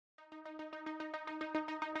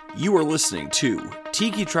You are listening to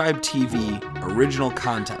Tiki Tribe TV original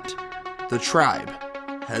content. The tribe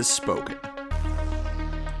has spoken.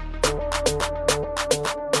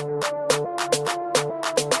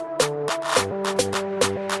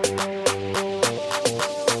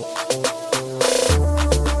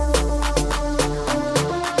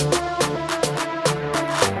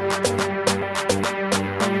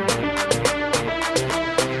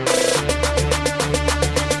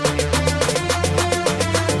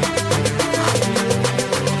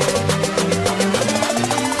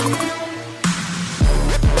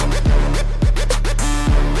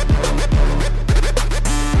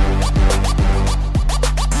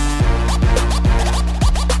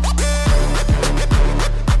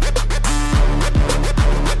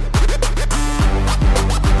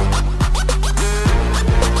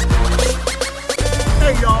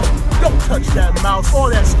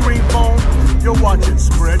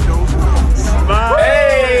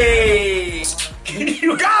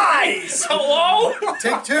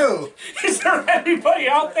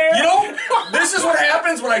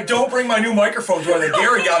 My new microphones where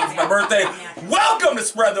Gary got me for my birthday. Welcome to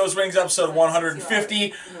Spread Those Wings, episode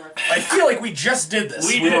 150. I feel like we just did this.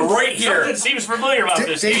 We were right here. Something seems familiar about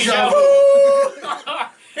this. Deja vu.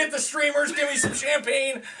 Hit the streamers, give me some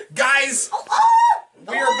champagne. Guys,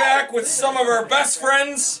 we are back with some of our best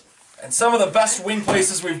friends and some of the best wing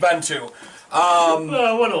places we've been to.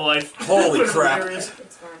 What a life. Holy crap.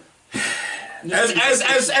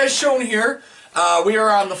 As shown here, we are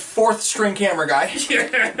on the fourth string camera guy.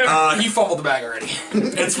 He fumbled the bag already.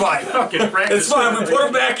 It's fine. It's fine. We put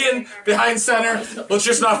him back in behind center. Let's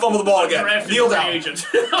just not fumble the ball again. Kneel down.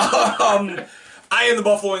 I am the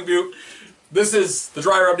Buffalo Wing Beaut. This is the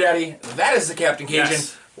Dry Rub Daddy. That is the Captain Cajun.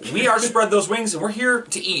 Yes. We are Spread Those Wings, and we're here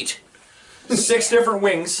to eat 6 different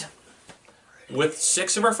wings with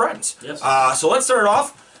 6 of our friends. Yes. So let's start it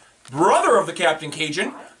off. Brother of the Captain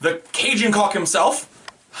Cajun, the Cajun Cook himself.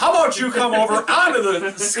 How about you come over onto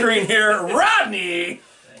the screen here, Ranney?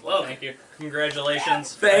 Well, thank you.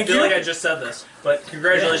 Congratulations. Thank you. I feel like I just said this, but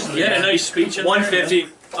congratulations. Yeah, a nice speech. 150.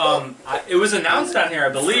 It was announced on here, I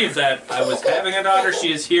believe, that I was having a daughter.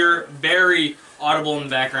 She is here, very audible in the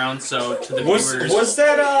background. So to the viewers, was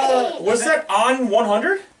that on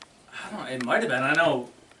 100? I don't know. It might have been. I know.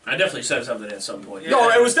 I definitely said something at some point. No,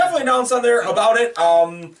 it was definitely announced on there about it.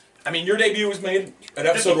 I mean, your debut was made at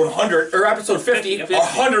episode 100, or episode 50,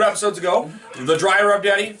 100 episodes ago. The Dry Rub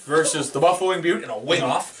Daddy versus the Buffalo Wing Beaut in a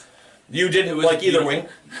wing-off. You didn't like either wing.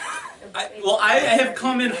 I have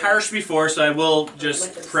come in harsh before, so I will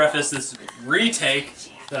just preface this retake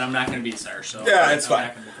that I'm not going to be harsh. So yeah, it's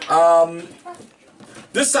fine.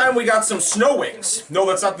 This time we got some snow wings. No,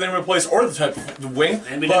 that's not the name of the place or the type of wing,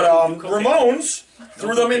 but Ramones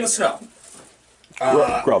threw them in the snow.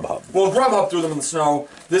 Grubhub. Well, Grubhub threw them in the snow.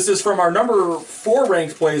 This is from our number 4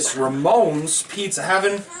 ranked place, Ramones Pizza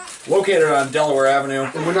Heaven, located on Delaware Avenue.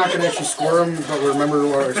 And we're not going to actually score them, but we remember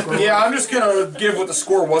what our score was. Yeah, I'm just going to give what the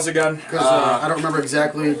score was again. Because I don't remember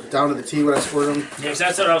exactly down to the T what I scored them. Yeah, because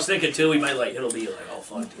that's what I was thinking too. We might it'll be all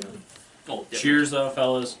fun. Cheers, though,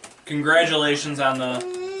 fellas. Congratulations on the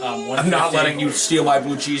 150. I'm not letting you steal my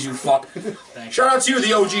blue cheese, you fuck. Thanks. Shout out to you, the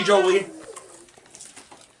OGJoe Lee.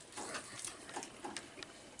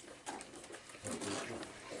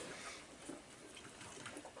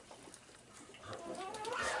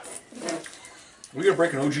 We're going to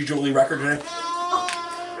break an OGJoe Lee record today.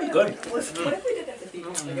 Good. What if we did that 50?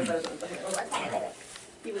 I'll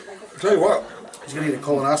tell you what. He's going to need a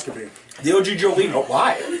colonoscopy. The OGJoe Lee,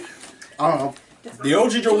 why? I don't know. The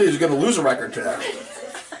OGJoe Lee is going to lose a record today.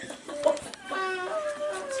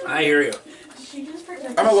 I hear you.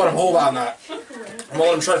 I'm going to let him hold on that. I'm going to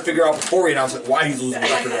let him try to figure out before we announce it why he's losing the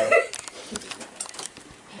record today.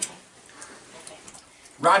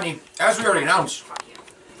 Rodney, as we already announced,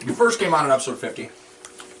 you first came on in episode 50.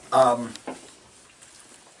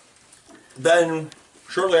 Then,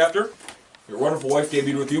 shortly after, your wonderful wife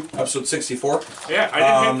debuted with you, episode 64. Yeah, I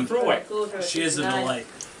didn't hit the throwaway. She is a delight.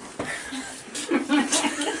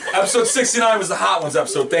 Episode 69 was the Hot Ones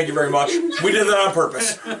episode. Thank you very much. We did that on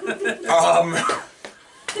purpose.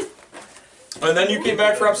 And then you came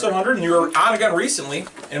back for episode 100, and you were on again recently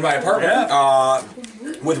in my apartment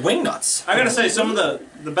with Wing Nuts. I gotta say, some of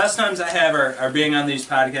the best times I have are being on these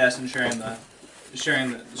podcasts and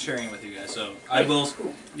sharing it with you guys. So I will,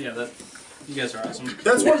 you guys are awesome.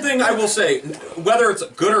 That's one thing I will say. Whether it's a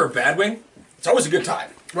good or a bad wing, it's always a good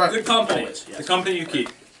time. Right. Good company. The company you keep.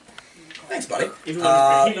 Thanks, buddy. Even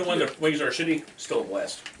when the wings are shitty, still a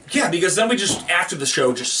blast. Yeah, because then we just, after the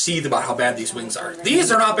show, just seethe about how bad these wings are.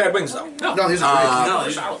 These are not bad wings, though. No, these are great. No,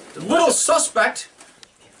 they're solid. Little suspect,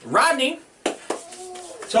 Rodney,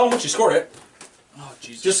 Tell them what you scored it. Oh,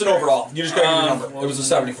 Jesus. Just an overall. You just gotta give your number. It was a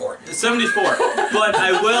 74. 74. But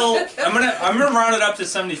I will. I'm gonna round it up to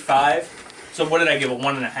 75. So what did I give, a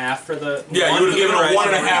 1.5 for the? Yeah, you would have given a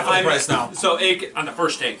 1.5 for the price now. So On the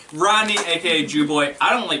first take. Rodney, aka Jew Boy, I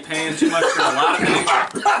don't like paying too much for a lot of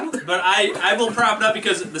things, but I will prop it up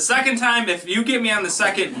because the second time, if you get me on the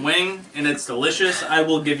second wing and it's delicious, I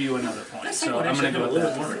will give you another point. So I'm gonna go with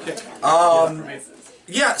that.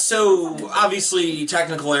 Yeah, so obviously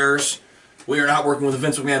technical errors. We are not working with a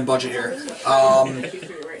Vince McMahon budget here.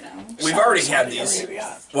 We've already had these.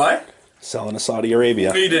 What? Selling to Saudi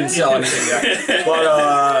Arabia. He didn't sell anything yet. But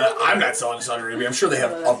I'm not selling to Saudi Arabia. I'm sure they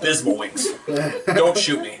have abysmal wings. Don't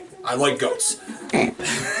shoot me. I like goats. I'm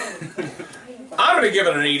going to give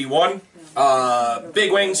it an 81.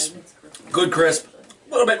 Big wings, good crisp.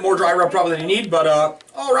 A little bit more dry rub probably than you need, but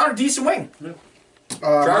all around a decent wing.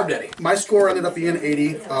 Dry rub daddy. My score ended up being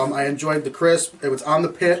 80. I enjoyed the crisp. It was on the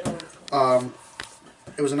pit.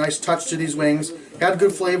 It was a nice touch to these wings. Had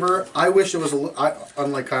good flavor. I wish it was,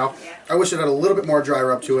 unlike Kyle, I wish it had a little bit more dry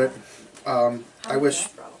rub to it. I wish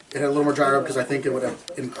it had a little more dry rub because I think it would have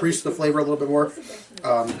increased the flavor a little bit more.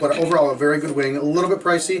 But overall, a very good wing. A little bit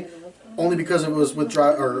pricey, only because it was with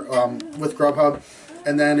with Grubhub,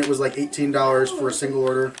 and then it was like $18 for a single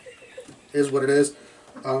order. Is what it is.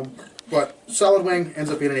 But solid wing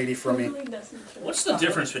ends up being an 80 from me. What's the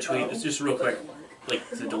difference between, just real quick, like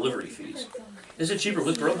the delivery fees? Is it cheaper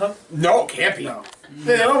with Grubhub? No, it can't be. No.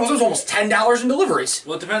 It was almost $10 in deliveries.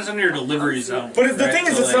 Well, it depends on your delivery zone. But the thing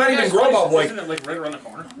is, it's not even Grubhub. Like, isn't it like right around the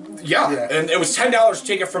corner? yeah, and it was $10 to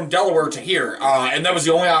take it from Delaware to here, and that was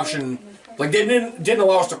the only option. Like, they didn't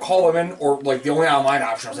allow us to call them in, or like the only online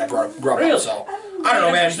option was that Grubhub. Really? So I don't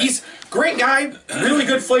know, man. He's a great guy. Really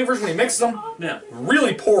good flavors when he mixes them. Yeah.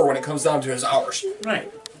 Really poor when it comes down to his hours.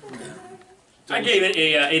 Right. I gave it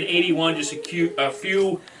an 81. Just a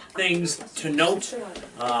few things to note.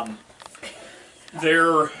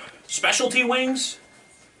 Their specialty wings,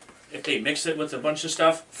 if they mix it with a bunch of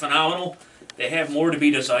stuff, phenomenal. They have more to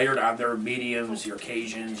be desired on their mediums, your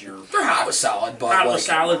Cajuns, your... Their hot was solid, but hot was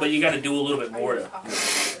solid, but you got to do a little bit more to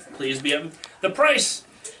please be... The price,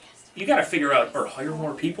 you got to figure out, or hire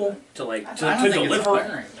more people to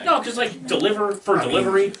deliver. No, because like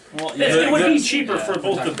delivery. Well, It would be cheaper for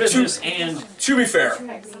both the business and to be fair,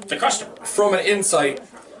 the customer. from an insight,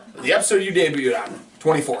 the episode you debuted on,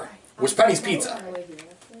 24, was Penny's Pizza.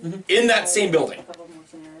 In that same building.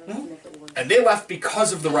 And they left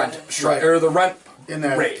because of the rent strike, or the rent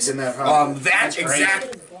raise. That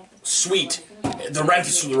exact suite, the rent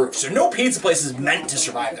is through the roof. So no pizza place is meant to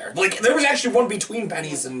survive there. Like, there was actually one between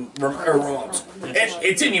Penny's and Ramone's.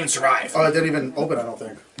 It didn't even survive. Oh, it didn't even open, I don't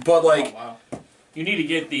think. But like, You need to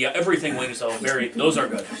get the everything wings though. Those are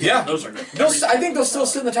good. Yeah. Those are good. I think they'll still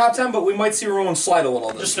sit in the top 10, but we might see Ramone slide a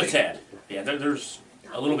little this Just a week. tad. Yeah, there's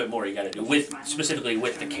a little bit more you got to do specifically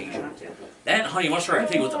with the Cajun. That honey mustard, I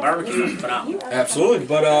think, with the barbecue, phenomenal. Absolutely,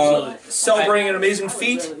 but celebrating an amazing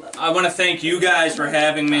feat. I want to thank you guys for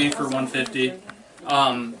having me for 150.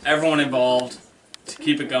 Everyone involved to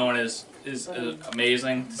keep it going is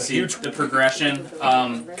amazing. To see the progression.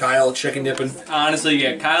 Kyle chicken dipping. Honestly,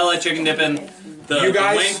 yeah, Kyle at chicken dipping. The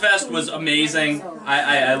Wing Fest was amazing.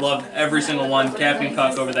 I loved every single one. Captain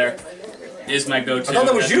Cook over there is my go-to. I thought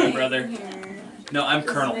that was That's you. my brother. No, I'm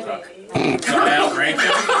Colonel Cook. So I outrank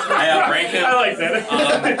him. I like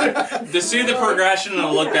that. To see the progression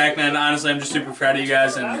and look back, man, honestly, I'm just super proud of you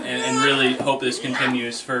guys and really hope this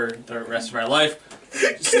continues for the rest of our life.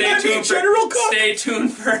 Stay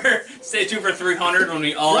tuned for 300 when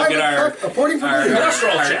we all get our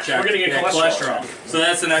cholesterol check. We're gonna get cholesterol. So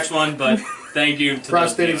that's the next one, but thank you to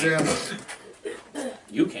Prostate those exam.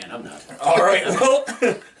 You can. I'm not. All right, well,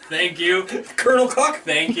 thank you, Colonel Cook.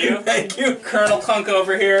 thank you, Thank you. Colonel Clunk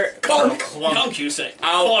over here. Clunk, you say.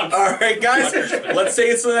 All right, guys, let's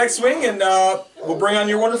take it to the next swing, and we'll bring on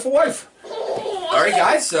your wonderful wife. All right,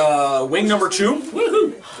 guys, wing number 2.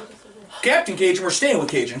 Woohoo! Captain Cajun, we're staying with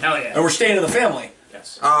Cajun. Hell yeah. And we're staying in the family.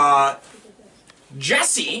 Yes.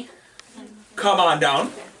 Jesse, come on down.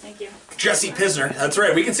 Thank you. Jesse Pistner. That's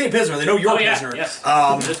right, we can say Pistner. They know you're Pistner. Yes.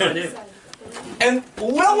 That's what I do. And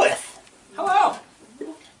Lilith. Hello.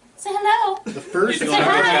 Say hello. The first You're doing a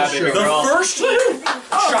good job, baby The girl. first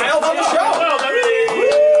child on the show. Hello,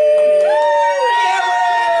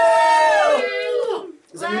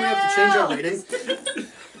 Does that mean we have to change our rating?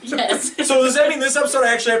 Yes. So does that mean this episode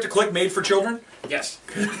I actually have to click Made for Children? Yes.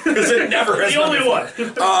 Because it never has The only been. one.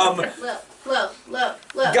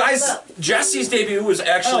 Guys, Jesse's debut was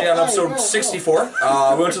actually on episode 64.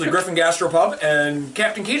 We went to the Griffin Gastropub, and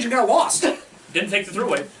Captain Cajun got lost. Didn't take the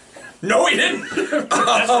throughway. No, he didn't.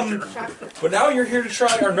 But now you're here to try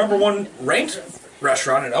our #1 ranked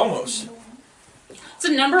restaurant at Elmo's. It's a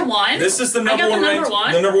 #1. This is the I got #1 ranked,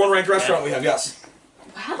 #1? the #1 ranked restaurant we have. Yes.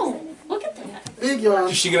 Wow, look at that. Big yawn.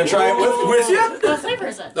 Is she gonna try it with you? What flavor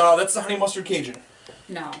is it? Oh, that's the honey mustard Cajun.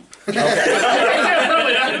 No. We'll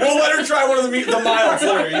let her try one of the mild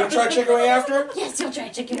flavor. You gonna try chicken wing after? Yes, you'll try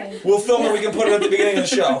chicken wing. We'll film it. We can put it at the beginning of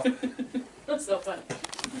the show. That's so fun.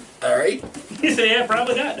 All right. He said, yeah,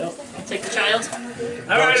 probably not. No. Take the child.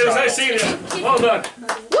 All right, as I see it. Well done.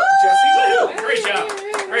 Jesse. Great job.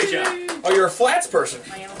 Great job. Oh, you're a flats person.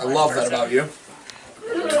 I am a I flats love that person. about you.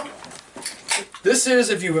 This is,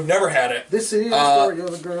 if you have never had it, This is the story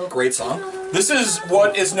of a girl. great song. This is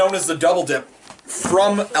what is known as the double dip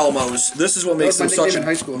from Elmo's. This is what makes That them was my such nickname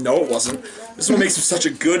a in high school. No, it wasn't. This is what makes them such a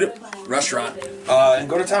good restaurant. And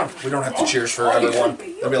go to town. We don't have to cheers for everyone.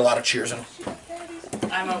 There'll be a lot of cheersing.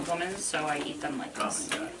 I'm a woman, so I eat them like this.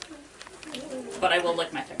 But I will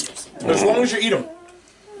lick my fingers. As long as you eat them.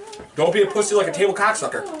 Don't be a pussy like a table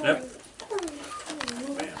cocksucker. Yep.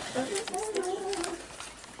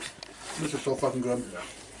 This is so fucking good.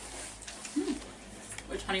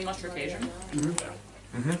 Which honey mustard Cajun?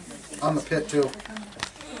 On the pit too.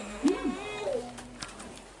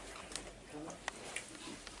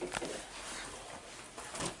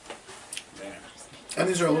 And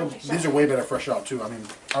these are way better fresh out too. I mean,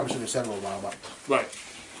 obviously they sat a little while, but Right.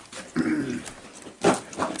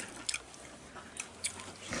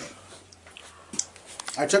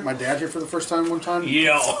 I took my dad here for the first time one time.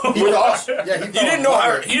 Yo. With us. Yeah, He didn't know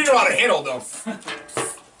how to handle them.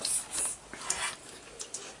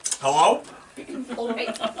 Hello?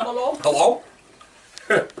 Hello?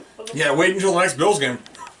 Yeah, wait until the next Bills game.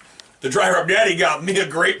 The driver up daddy got me a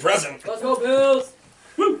great present. Let's go, Bills!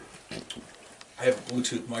 I have a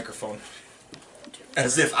Bluetooth microphone.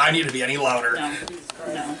 As if I need to be any louder. No.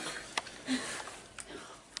 No.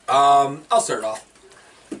 I'll start off.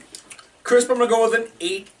 Crisp, I'm gonna go with an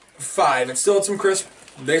 8.5. It's still had some crisp.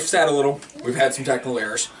 They've sat a little. We've had some technical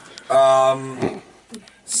errors.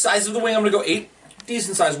 Size of the wing, I'm gonna go 8.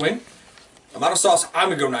 Decent sized wing. Amount of sauce, I'm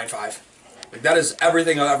gonna go 9.5. Like, that is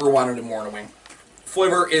everything I ever wanted and more in a wing.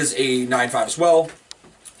 Flavor is a 9.5 as well.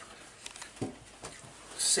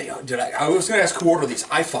 I was gonna ask who ordered these.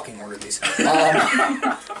 I fucking ordered these.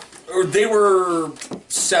 They were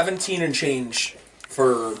 17 and change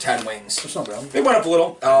for 10 wings. That's not bad. They went up a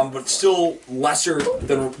little, but still lesser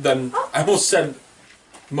than I almost said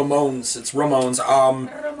Mamones. It's Ramones.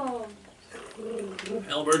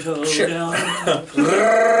 Alberto Shit. down.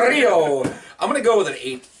 Rio. I'm gonna go with an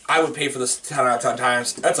 8. I would pay for this 10 out of 10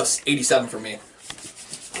 times. That's a 87 for me.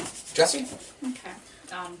 Jesse? Okay.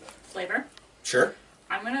 Flavor. Sure.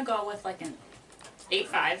 I'm gonna go with like an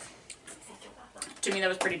 8.5. To me, that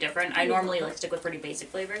was pretty different. I normally like stick with pretty basic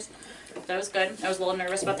flavors. That was good. I was a little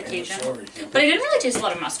nervous about the Cajun, but I didn't really taste a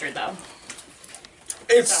lot of mustard though.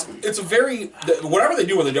 It's a very whatever they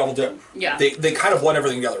do with a double dip. Yeah. They kind of blend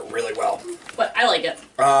everything together really well. But I like it.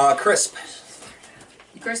 Crisp.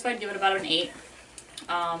 Crisp, I'd give it about an 8.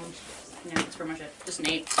 Yeah, that's pretty much it. Just an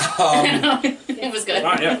 8. It was good.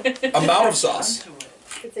 Right, yeah. Amount of sauce.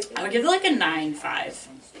 I would give it like a 9.5.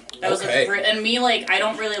 That was Okay. and me, like,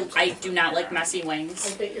 I do not like messy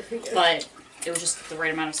wings, but it was just the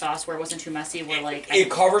right amount of sauce where it wasn't too messy. Where like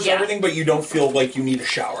It covers yeah. everything, but you don't feel like you need a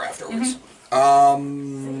shower afterwards.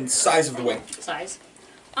 Size of the wing. Size.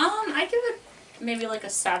 I'd give it maybe like a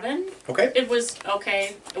 7. Okay. It was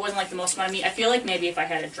okay. It wasn't like the most amount of meat. I feel like maybe if I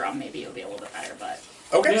had a drum, maybe it would be a little bit better, but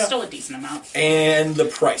Okay. it's still a decent amount. And the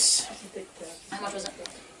price. How much was it?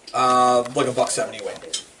 Like a $1.70 wing.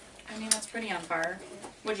 I mean, that's pretty on par.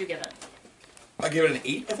 What'd you give it? I'll give it an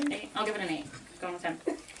 8, I think. 8? I'll give it an 8. Going with him.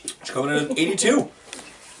 It's coming in at 82.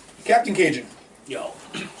 Captain Cajun. Yo.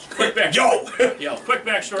 Quick back. Yo! Yo. Quick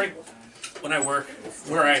backstory. When I where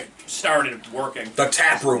I started working. The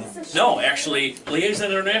tap room. No, actually,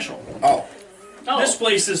 Liaison International. Oh. Oh, This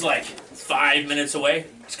place is like 5 minutes away.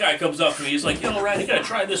 This guy comes up to me. He's like, yo, Ranney, you gotta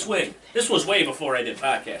try this wing. This was way before I did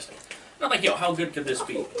podcasting. I'm like, yo, how good could this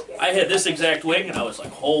be? I had this exact wing, and I was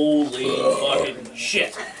like, holy fucking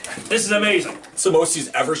shit. This is amazing. It's the most he's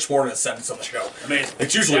ever sworn in a sentence on the show. Amazing.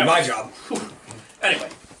 It's usually Yeah. my job. Anyway,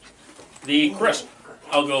 the crisp,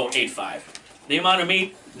 I'll go 8.5. The amount of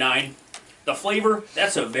meat, 9. The flavor,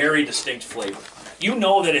 that's a very distinct flavor. You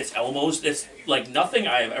know that it's Elmo's. It's like nothing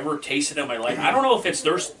I have ever tasted in my life. I don't know if it's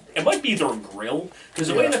theirs. It might be their grill, because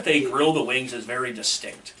the way that they grill the wings is very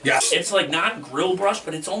distinct. Yes. It's like not grill brush,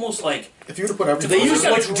 but it's almost like If you were to put everything, Do they use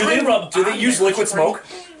Like a do dry rub they use on liquid there. smoke?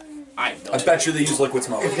 I have no I bet you they use liquid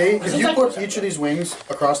smoke. If you put each of these wings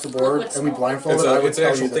across the board and we blindfolded, I would It's an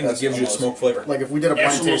tell actual you that thing that that's gives you almost. smoke flavor. Like if we did a blind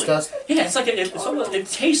Absolutely. taste test, Yeah, it's like it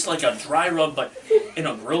tastes like a dry rub, but in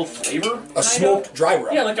a grilled flavor. A smoked dry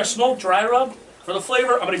rub. Yeah, like a smoked dry rub. For the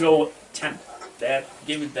flavor, I'm gonna go 10.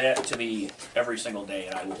 Give that to me every single day,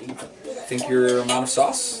 and I will eat them. Think your amount of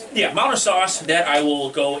sauce? Yeah, amount of sauce, that I will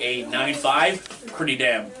go a 9.5. Pretty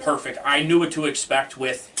damn perfect. I knew what to expect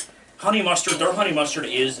with honey mustard. Their honey mustard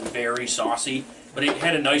is very saucy, but it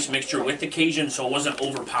had a nice mixture with the Cajun, so it wasn't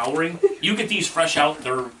overpowering. You get these fresh out,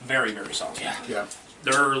 they're very, very saucy. yeah.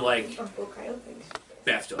 They're like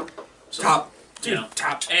bathtub. So, Top. you know,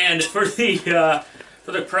 top. And for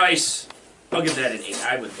the price, I'll give that an 8.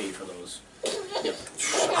 I would pay for those. Yep.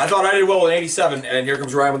 I thought I did well with an 87, and here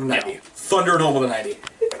comes Ryan with a 90. Yeah. Thunder and home with a 90.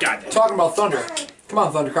 God damn. Talking about thunder. Come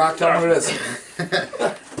on, Thundercroc, tell me what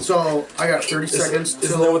it is. So I got 30 seconds Isn't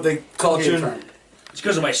till that what they call game you? time. It's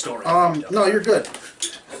because of my story. No, you're good.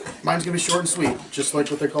 Mine's gonna be short and sweet, just like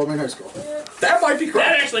what they called me in high school. That might be that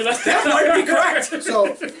correct. actually must That might be correct.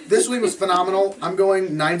 So this week was phenomenal. I'm going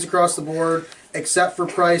 9s across the board, except for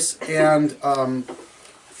price and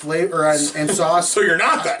flavor and sauce. So you're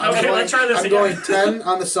not that. Okay, let's try this I'm again. going 10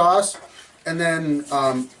 on the sauce, and then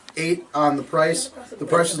 8 on the price. The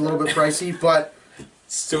price is a little bit pricey, but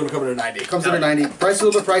Still gonna come in at 90. comes in at 90. Price is a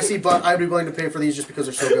little bit pricey, but I'd be willing to pay for these just because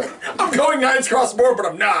they're so good. I'm going 9s across the board, but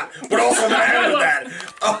I'm not. But also I'm not having that.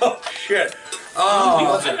 Oh, shit.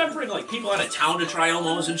 I'm bringing like people out of town to try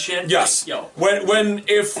Elmos and shit. Yes. Like, yo,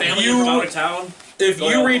 If family you from out of town. if Go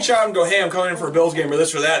you Elmo. reach out and go, hey, I'm coming in for a Bills game or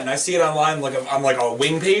this or that, and I see it online like on like a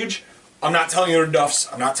wing page, I'm not telling you to go to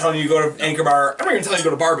Duff's. I'm not telling you to go to Anchor Bar. I'm not even telling you to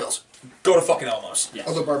go to Bar Bills. Go to fucking Elmo's. Yes.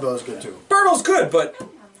 Although barbell is good too. Bar Bill's good, but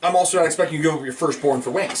I'm also not expecting you to go with your firstborn for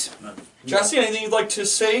wings. Jesse, anything you'd like to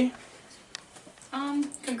say?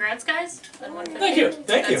 Congrats, guys. On 150. Thank you.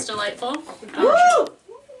 Thank you. That's delightful.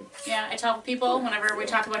 Yeah, I tell people whenever we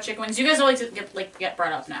talk about chicken wings, you guys always get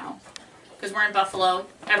brought up now. Because we're in Buffalo,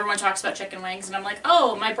 everyone talks about chicken wings, and I'm like,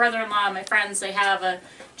 oh, my brother-in-law, my friends, they have a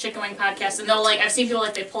chicken wing podcast, and they'll I've seen people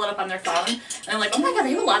they pull it up on their phone, and I'm like, oh my god,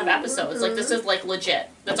 they have a lot of episodes. Like, this is legit.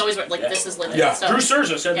 That's always what this is legit. Yeah. So, Drew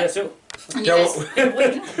Surza said that too. and you guys,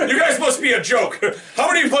 You guys must be a joke.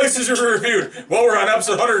 How many places have you reviewed? Well, we're on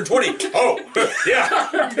episode 120. Oh,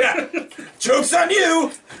 yeah. Joke's on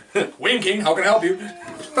you. Winking, how can I help you?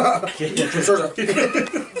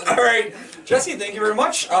 All right. Jesse, thank you very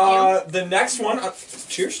much. The next one,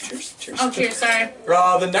 cheers. oh, cheers, sorry.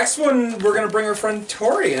 The next one, we're going to bring our friend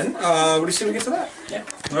Tori in. What do you say we get to that? Yeah.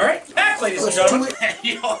 All right. Back, ladies and gentlemen.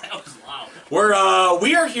 Yo, that was loud.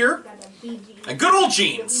 We are here. And good old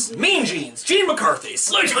Jeans. Mean Jeans. Gene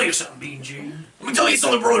McCarthy's. Let me tell you something, Bean Gene. Let me tell you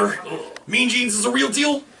something, brother. Mean Jeans is a real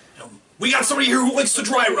deal. We got somebody here who likes to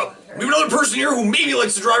dry rub. We have another person here who maybe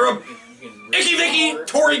likes to dry rub. Icky Vicky,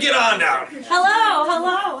 Tori, get on down.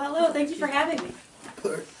 Hello. Thank you for having me.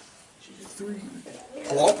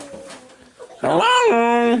 Hello?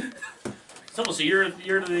 Hello. It's almost a year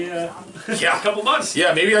to the Yeah. a couple months.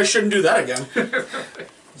 Yeah, maybe I shouldn't do that again.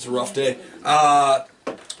 It's a rough day.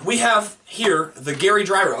 We have here the Gary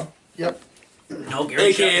Dry Rub, Yep. No, Gary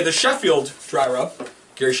aka Sheffield. the Sheffield Dry Rub.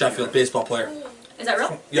 Gary Sheffield, baseball player. Is that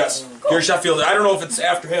real? Yes, Gary Sheffield. I don't know if it's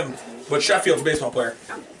after him, but Sheffield's a baseball player.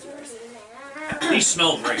 These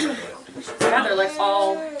smell great. Yeah, they're like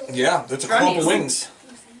all, Yeah, that's a clump of wings.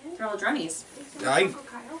 they're all drunnies.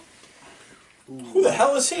 Who the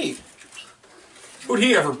hell is he? Who'd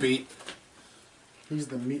he ever beat? He's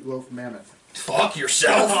the meatloaf mammoth. Fuck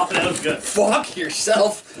yourself. Oh, that was good. Fuck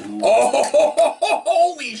yourself. Oh,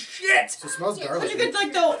 holy shit. So it smells Did you garlicky. get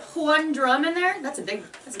like the one drum in there? That's a big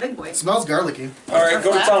boy. It smells garlicky. All right,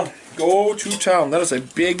 go to town. Go to town. That is a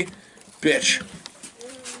big bitch.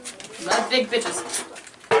 Love big bitches.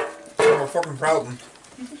 I'm fucking proud of him.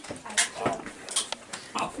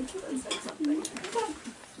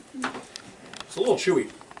 It's a little chewy.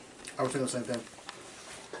 I would think the same thing.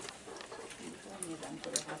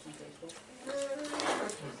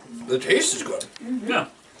 The taste is good. Yeah.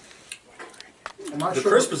 I'm not The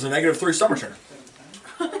sure. crisp is a -3 summer turn.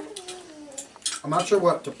 I'm not sure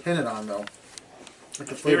what to pin it on though. Like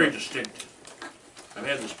the Very flavor. distinct. I've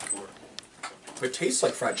had this before. It tastes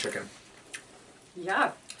like fried chicken.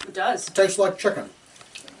 Yeah, it does. Tastes like chicken.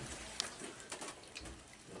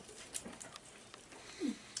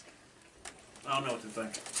 I don't know what to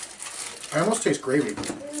think. I almost taste gravy.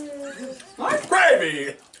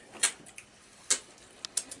 Gravy!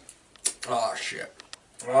 Oh, shit.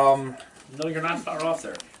 No, you're not far off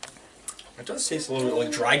there. It does taste a little bit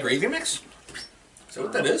like dry gravy mix. Is that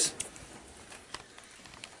what that is?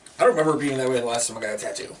 I don't remember it being that way the last time I got a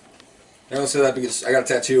tattoo. I don't say that because I got a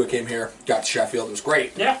tattoo. I came here, got to Sheffield. It was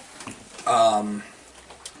great. Yeah.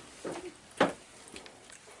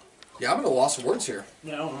 Yeah, I'm at a loss of words here.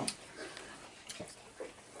 Yeah, I don't know.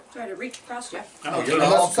 Try to reach across, Jeff. Oh,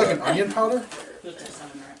 Unless it's like an onion powder.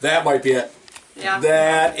 That might be it. Yeah.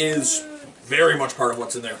 That is very much part of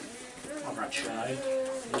what's in there. I'm not shy.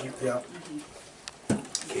 Yeah.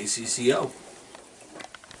 KCCO.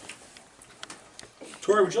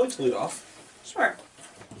 Tori, would you like to lead off? Sure.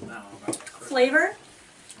 No, about Flavor.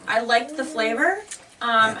 I liked the flavor.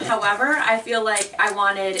 However, I feel like I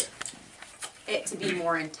wanted it to be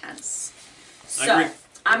more intense. I So agree.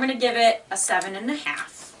 I'm gonna give it a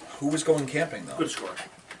 7.5. Who was going camping, though? Good score.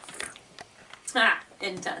 Ah,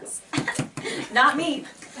 intense. Not me.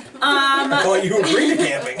 I thought you agreed to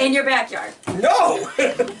camping. In your backyard. No!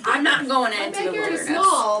 I'm not going into the Backyard is wilderness.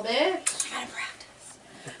 small, bitch. I gotta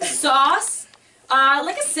practice. Sauce.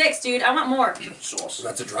 Like a 6, dude. I want more. Sauce.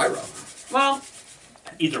 That's a dry rub. Well,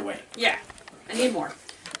 Either way. yeah. I need more.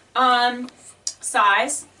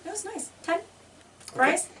 Size. That was nice. 10.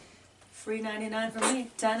 Price. Free 99 from me.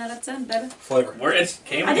 10 out of 10, baby. Flavor. Where it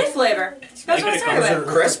came. I did flavor. That's what I started with.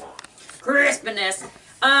 Crisp? Crispiness.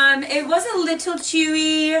 It was a little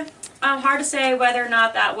chewy. Hard to say whether or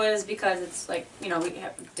not that was because it's like, you know,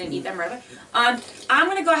 didn't eat them right away. I'm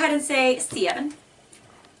gonna go ahead and say 7.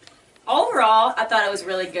 Overall, I thought it was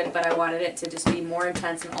really good, but I wanted it to just be more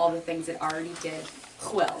intense in all the things it already did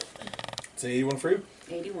well. It's an 81 for you?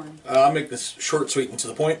 81. I'll make this short, sweet, and to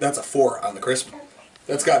the point. That's a 4 on the crisp.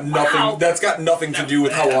 That's got nothing. Wow. That's got nothing to do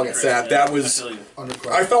with how long it sat. That was. I feel you.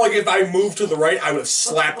 Undercooked. I felt like if I moved to the right, I would have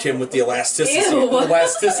slapped him with the elasticity. Ew.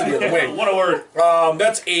 Elasticity of the wing. What a word.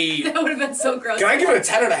 That's a. That would have been so gross. Can I give it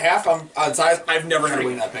a 10.5 on size? I've never had a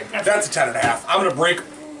wing that big. That's a 10.5. I'm gonna break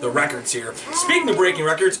the records here. Speaking of breaking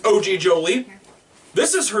records, OGJoe Lee.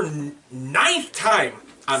 This is her 9th time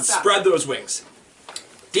on Stop. Spread Those Wings.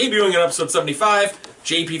 Debuting in episode 75,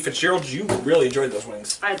 JP Fitzgerald. You really enjoyed those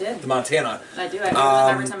wings. I did. The Montana. I do. I do them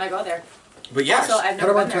every time I go there. But yes, Also, I've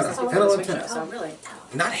never Hannah been there Montana. since we Hannah did the swing Montana. show, so really.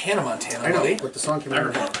 not Hannah Montana, I know, buddy. but the song came I out.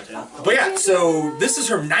 heard about that. But yeah, so this is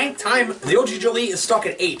her 9th time. The OGJoe Lee is stuck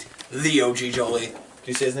at 8. The OGJoe Lee. Can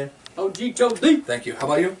you say his name? OGJoe Lee. Thank you. How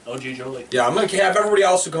about you? OGJoe Lee. Yeah, I'm gonna have everybody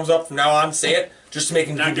else who comes up from now on say it, just to make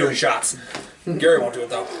him Not keep doing Gary. shots. Gary won't do it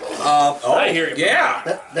though. Oh, I hear you.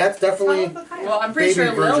 Yeah, That's definitely. Well, I'm pretty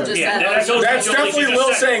Baby sure Lil version. just Yeah, said that's OGJoe. that's OGJoe Lee. definitely She just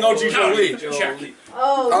Lil said saying OGJoe Lee. Check.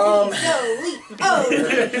 Oh,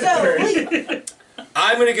 Lee.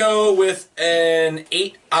 I'm gonna go with an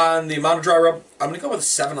 8 on the amount of dry rub. I'm gonna go with a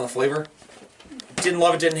 7 on the flavor. Didn't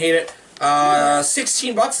love it, didn't hate it.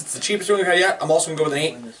 $16. It's the cheapest wing we've had yet. I'm also gonna go with an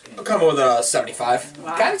 8. I'll come with a 75.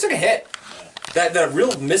 Wow. Kind of took a hit. That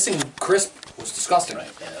real missing crisp was disgusting. Right.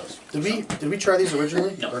 Yeah, that was. Did we try these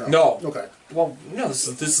originally? No. Or No. Okay. Well, no. This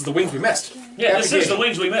is the wings we missed. Yeah, this Captain is the Cajun.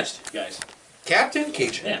 wings we missed, guys. Captain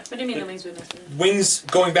Cajun. Yeah. What do you mean the wings we missed? Wings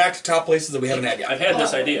going back to top places that we haven't had yet. I've had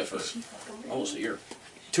this idea for almost a year.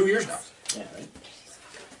 2 years now. Yeah, right.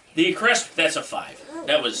 The crisp, that's a 5.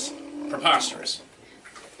 That was preposterous.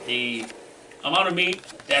 The amount of meat,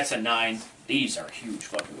 that's a 9. These are huge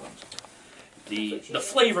fucking ones. The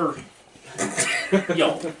flavor,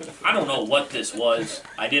 yo, I don't know what this was.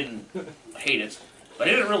 I didn't hate it, but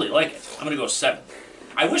I didn't really like it. I'm gonna go 7.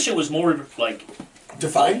 I wish it was more like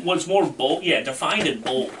Define? was more bold. Yeah, defined and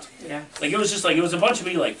bold. Yeah. Like it was just like it was a bunch of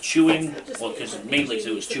me like chewing. Well, because mainly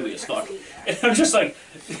it was chewy as fuck. And I'm just like,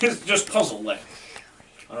 just puzzled. Like,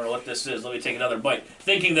 I don't know what this is. Let me take another bite,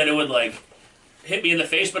 thinking that it would like hit me in the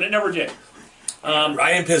face, but it never did.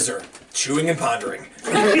 Ryan Pistner, chewing and pondering.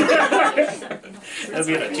 That'd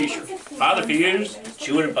be on a T-shirt. Father for years,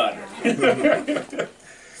 chewing and pondering.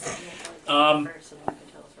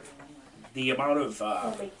 The amount of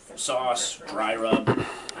sauce, dry rub,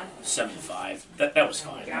 7.5. That was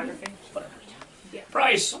fine. Whatever.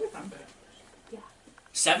 Price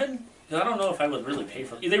 7. I don't know if I would really pay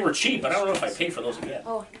for. They were cheap, but I don't know if I pay for those again.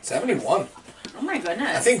 71. Oh my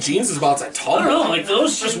goodness. I think Jeans is about to I don't tall. know. Like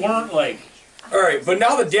those just weren't like. Alright, but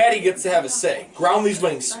now the daddy gets to have a say. Ground these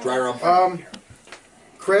wings, dry rub.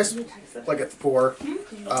 Crisp, like a 4.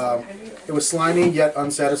 It was slimy yet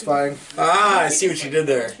unsatisfying. I see what you did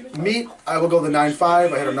there. Meat, I will go the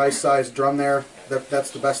 9.5. I had a nice sized drum there.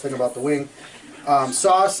 That's the best thing about the wing.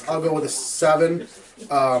 Sauce, I'll go with a 7.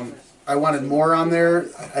 I wanted more on there.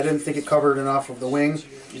 I didn't think it covered enough of the wing.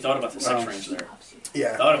 You thought about the 6 range there.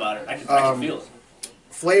 Yeah. Thought about it. I can feel it.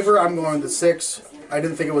 Flavor, I'm going to 6. I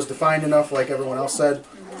didn't think it was defined enough, like everyone else said.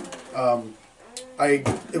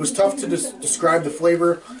 It was tough to describe the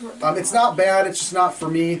flavor. It's not bad. It's just not for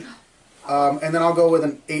me. And then I'll go with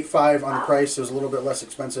an 8.5 on the price. It was a little bit less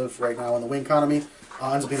expensive right now in the wing economy.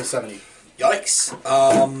 Ends up being a 70. Yikes.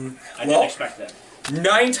 I didn't expect that.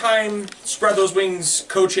 9-time Spread Those Wings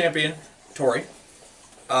co-champion, Tori.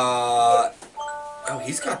 Oh,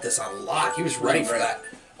 he's got this on lock. He was ready for that.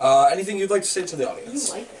 Anything you'd like to say to the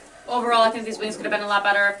audience? Overall, I think these wings could have been a lot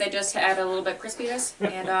better if they just had a little bit crispiness.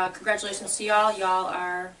 And congratulations to y'all. Y'all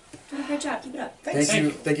are doing a great job. Keep it up.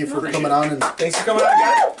 Thank you for coming on and Thanks for coming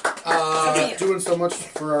on again. doing so much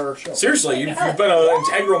for our show. Seriously, you've been an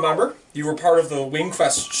integral member. You were part of the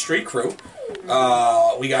Wingfest street crew.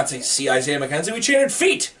 We got to see Isaiah McKenzie. We chanted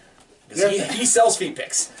feet. He sells feet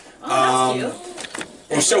picks. Oh, that's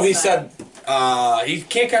cute. Or so he said. He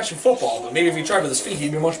can't catch in football, but maybe if he tried with his feet,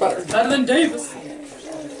 he'd be much better. Better than Davis.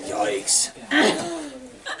 Yikes.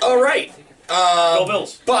 All right. Go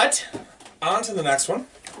Bills. But on to the next one.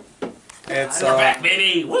 It's We're back,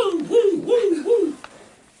 baby. Woo, woo, woo, woo.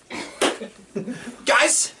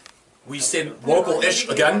 guys. We stayed local-ish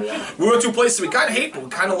again. We went to a place that we kind of hate, but we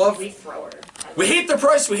kind of love. We hate their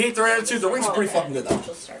price. We hate their attitude. Their wings are pretty fucking good, though.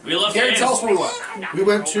 We love Gary, tell us games. where we went. We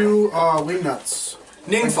went to Wing Nuts.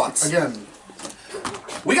 Name funds. Again.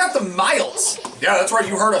 We got the miles. Yeah, that's right.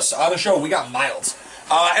 You heard us on the show. We got miles.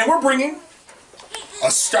 And we're bringing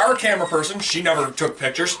a star camera person. She never took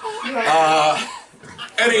pictures. And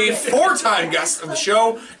a 4-time guest of the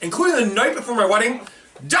show, including the night before my wedding,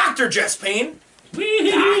 Dr. Jess Payne.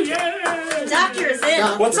 Doctor is in.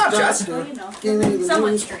 What's up, Jess?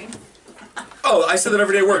 Someone's dream. Oh, I said that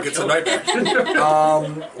every day at work. It's a nightmare.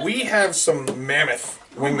 We have some mammoth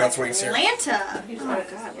Wingnuts wings here. Atlanta. Oh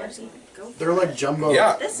God, where's he? Go. They're like jumbo.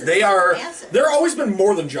 Yeah, This is they are. massive. They're always been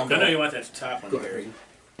more than jumbo. I know you want that top one, Gary.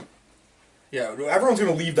 Yeah, everyone's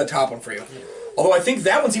gonna leave that top one for you. Although I think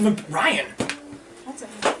that one's even Ryan. That's a.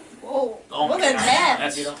 Whoa. Oh my Look at God. that.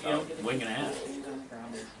 That's a wing and a half.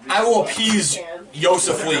 I will appease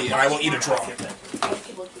Yosef Lee and I will eat a drum. I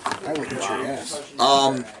will eat your ass.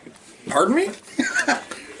 Pardon me?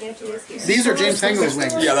 These are James Hengel's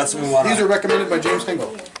wings. Yeah, that's what we want. These are recommended by James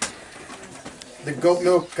Hengel. The goat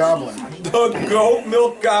milk goblin. The goat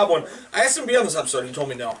milk goblin. I asked him to be on this episode. He told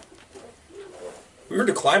me no. We were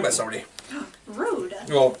declined by somebody. Rude.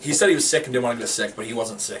 Well, he said he was sick and didn't want to get sick, but he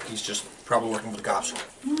wasn't sick. He's just probably working with the cops.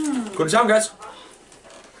 Go to town, guys.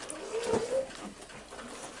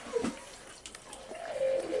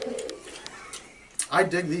 I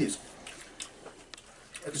dig these.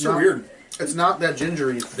 These are weird. It's not that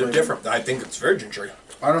gingery. They're flavor. different. I think it's very gingery.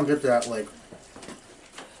 I don't get that like.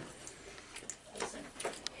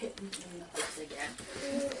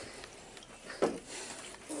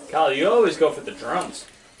 Kyle, you always go for the drums.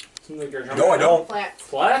 Seems like you're a drummer. No, I don't.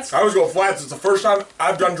 Flats? I always go flats. It's the first time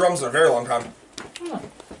I've done drums in a very long time.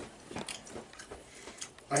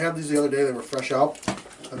 I had these the other day. They were fresh out,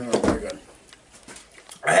 and they were very good.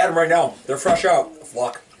 I had them right now. They're fresh out of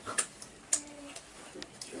luck.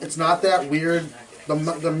 It's not that weird.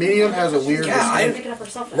 The medium has a weird. Yeah, I think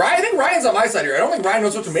Ryan's on my side here. I don't think Ryan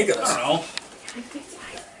knows what to make of this. I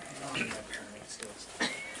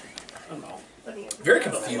don't know. Very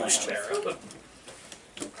confused.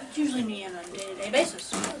 It's usually me on a day-to-day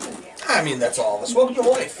basis. I mean, that's all of us. Welcome to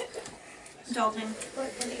life. Dalton.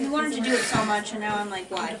 You wanted to do it so much, and now I'm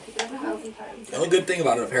like, why? The only good thing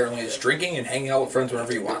about it, apparently, is drinking and hanging out with friends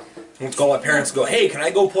whenever you want. I won't call my parents and go, hey, can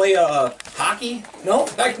I go play hockey? No,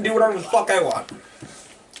 I can do whatever the fuck I want.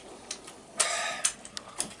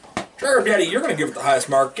 Sure, Daddy, you're going to give it the highest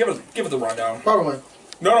mark. Give it the rundown. Probably.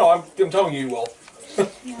 No, I'm telling you, you will.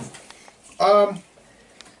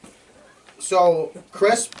 So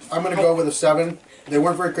crisp, I'm gonna go with a 7. They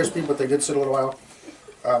weren't very crispy, but they did sit a little while.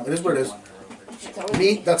 It is what it is.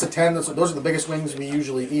 Meat, that's a 10. Those are the biggest wings we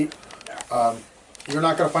usually eat. You're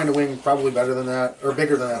not gonna find a wing probably better than that, or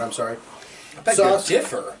bigger than that. I'm sorry. I beg to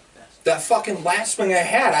differ. That fucking last wing I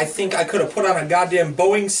had, I think I could have put on a goddamn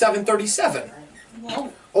Boeing 737.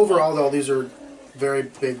 Whoa. Overall, though, these are very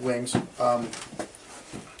big wings.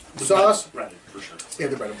 Sauce, Breaded, for sure. yeah,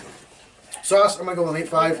 they're better. Sauce, I'm gonna go with an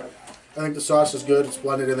 8.5. I think the sauce is good. It's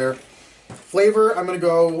blended in there. Flavor, I'm gonna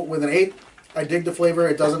go with an 8. I dig the flavor.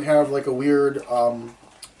 It doesn't have like a weird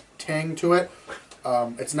tang to it.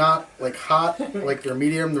 It's not like hot like their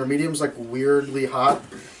medium. Their medium's like weirdly hot,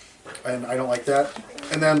 and I don't like that.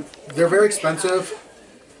 And then they're very expensive.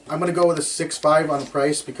 I'm gonna go with a 6.5 on the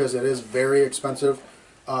price because it is very expensive.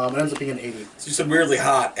 It ends up being an 80. So you said weirdly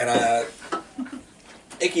hot, and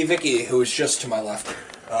Icky Vicky, who was just to my left,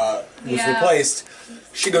 was replaced.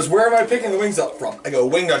 She goes, where am I picking the wings up from? I go,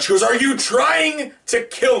 Wingnut. She goes, are you trying to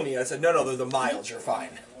kill me? I said, no, they're the miles. You're fine.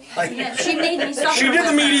 Like, Yeah, she made me suffer. she did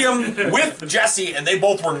the with medium with Jesse, and they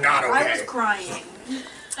both were not her. I was okay. crying.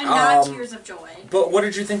 And not tears of joy. But what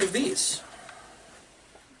did you think of these?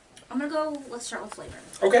 I'm gonna go, let's start with flavor.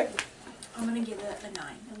 Okay. I'm gonna give it a 9.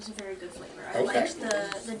 It was a very good flavor. I Okay. liked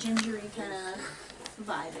the gingery kind of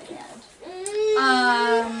vibe it had.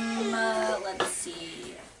 Let's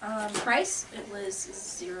see. Price, it was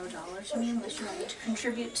 $0 to me, unless you want me to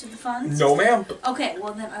contribute to the funds. No, ma'am. Okay,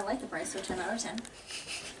 well then I like the price, so 10 out of 10.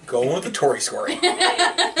 Going with the Tory score.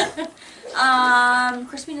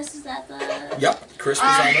 Crispiness, is that the... Yep, crisp is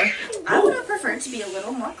on there. I would have preferred to be a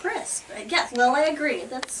little more crisp. Yes, Lil, I agree.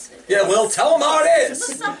 That's... Yeah, Lil, tell them how it This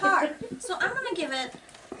is. is subpar. So I'm gonna give it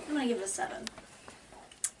a 7.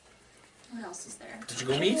 What else is there? Did you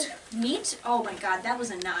go meat? Meat? Oh my god, that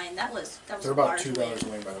was a 9. That was They're a about large $2 wing. a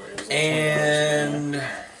wing, by the way. It was like And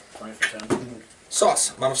 20 for 10.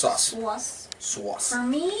 sauce. Amount of sauce. Plus, Sauce. for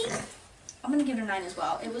me, I'm gonna give it a 9 as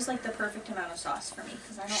well. It was like the perfect amount of sauce for me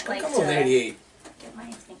because I She's don't gonna like come with an to 88. get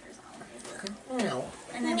my fingers on it. No.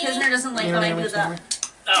 And then Pistner doesn't like when I do that.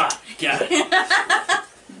 Ah, got it.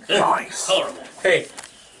 Nice. Horrible. Hey.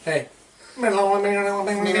 Hey. She's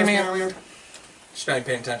not even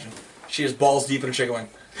paying attention. She is balls deep in a chicken wing.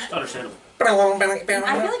 Understandable. I feel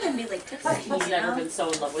like I'd be like tipsy, He's you never know? been so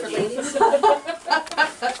in love For with you. ladies.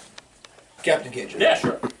 Captain Cajun. Yeah,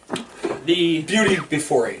 sure. The Beauty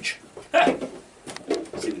before age. see what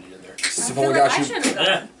you did there. I This feel only like got I you. should have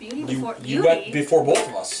gone beauty before You went beauty. before both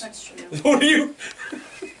of us. That's true. What are you?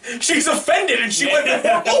 She's offended and she went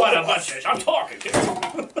before What both a of us. bunch of I'm talking.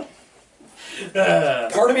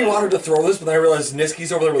 Part of me wanted to throw this, but then I realized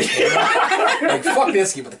Niski's over there with the camera. Like, fuck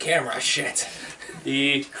Niski, but the camera, shit.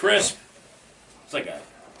 The crisp. It's like a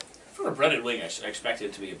for a breaded wing. I expected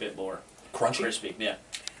it to be a bit more Crunchy? crispy. Yeah,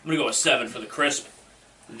 I'm gonna go with 7 for the crisp.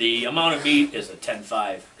 The amount of meat is a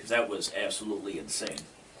 10.5 because that was absolutely insane.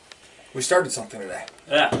 We started something today.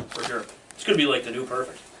 Yeah, for sure. It's gonna be like the new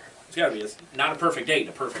perfect. It's gotta be not a perfect 8,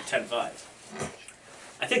 a perfect 10.5.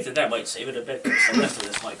 I think that might save it a bit because the rest of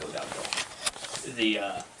this might go downhill. The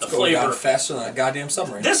Going down flavor. faster than a goddamn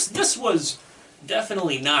submarine. This was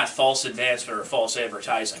definitely not false advancement or false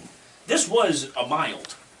advertising. This was a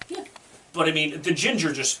mild. Yeah. But I mean, the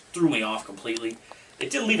ginger just threw me off completely. It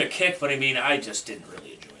did leave a kick, but I mean, I just didn't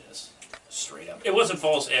really enjoy this. Straight up. It wasn't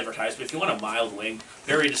false advertisement. If you want a mild wing,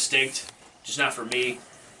 very distinct, just not for me,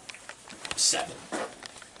 7.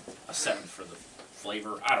 A 7 for the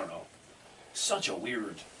flavor. I don't know. Such a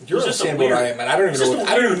weird. You're it's in the just a same boat weird- I am, man. I don't it's even just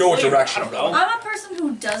know. a I don't even know what weird direction I'm flavor. I don't going. know. I'm a person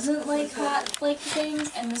who doesn't like hot flaky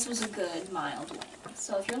things, and this was a good mild wing.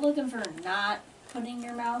 So if you're looking for not putting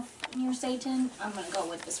your mouth near Satan, I'm gonna go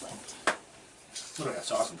with this wing. What do I got?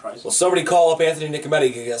 Sauce and price? Well, somebody call up Anthony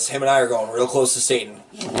Nicometti because him and I are going real close to Satan.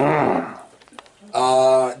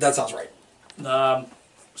 That sounds right.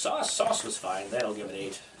 Sauce was fine. That'll give it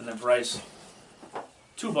 8. And then price,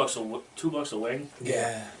 $2 a wing.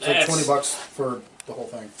 Yeah. It's like That's- 20 bucks for the whole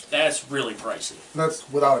thing. That's really pricey. That's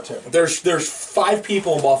without a tip. There's 5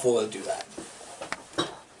 people in Buffalo that do that.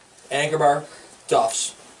 Anchor Bar,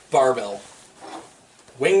 Duff's, Barbell,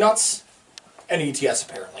 Wingnuts, and ETS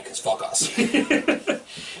apparently, because fuck us.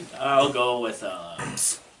 I'll go with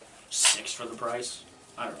 6 for the price.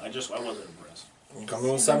 I don't know. I wasn't impressed. I'm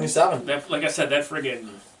coming with 77. Like I said, that friggin'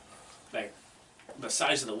 like the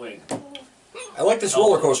size of the wing. I like this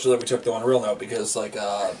roller coaster that we took though on a real note because like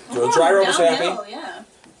the dry rub was happy. Downhill, yeah.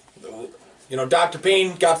 You know, Dr.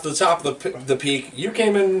 Payne got to the top of the peak. You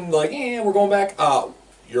came in like, we're going back.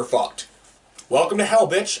 You're fucked. Welcome to hell,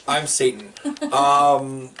 bitch. I'm Satan.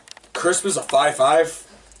 Crisp is a 5.5.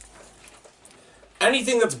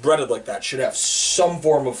 Anything that's breaded like that should have some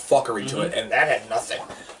form of fuckery to it, and that had nothing.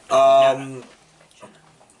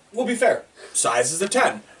 We'll be fair. Size is a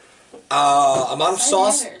 10. Amount of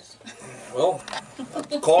sauce. Well,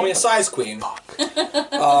 call me a size queen.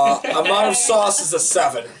 Amount of sauce is a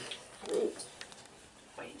 7.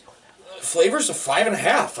 Flavor's a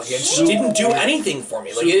 5.5. Like it just didn't do anything for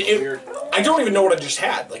me. Like I don't even know what I just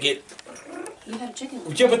had. Like it. You had chicken.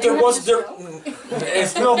 Yeah, but there was there.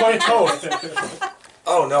 It's still my toast.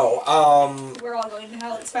 Oh no. We're all going to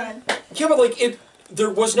hell. It's fine. Yeah, but like it. There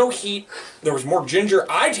was no heat. There was more ginger.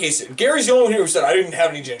 I tasted. Gary's the only one who said I didn't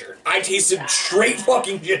have any ginger. I tasted straight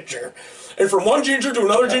fucking ginger. And from one ginger to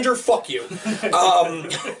another ginger, fuck you.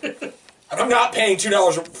 I'm not paying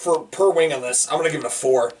 $2 per wing on this. I'm gonna give it a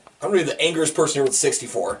 4. I'm gonna be the angriest person here with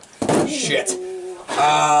 64. Shit.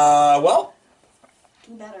 Well,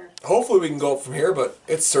 Do better. hopefully we can go up from here, but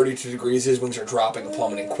it's 32 degrees. His wings are dropping and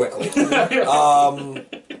plummeting quickly.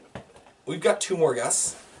 We've got 2 more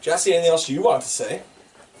guests. Jesse, anything else you want to say?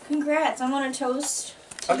 Congrats! I want to toast.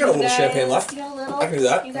 I've got a little You guys. champagne left. You got a little. I can do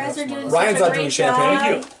that. You guys are doing. Ryan's such a not doing great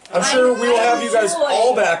champagne. job. Thank I'm sure we will have you guys enjoyed.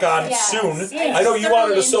 all back on Yes, soon. yes, I know you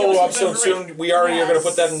wanted a thoroughly solo enjoyed. episode soon. We already are going to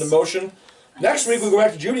put that into motion. Next week we go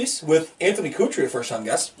back to Judy's with Anthony Coutry, first time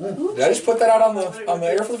guest. Did I just put that out on the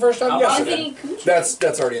air for the first time? Yes, I Anthony did. Coochie.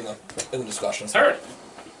 That's already in the discussions. Heard.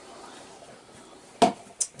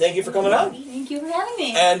 Thank you for coming on. Thank you for having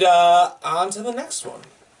me. And on to the next one.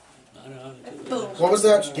 What was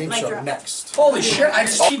that game show next? Holy shit, I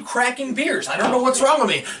just keep cracking beers. I don't know what's wrong with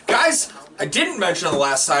me. Guys, I didn't mention it the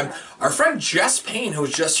last time. Our friend Jess Payne, who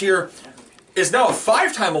was just here, is now a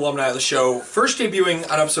 5-time alumni of the show, first debuting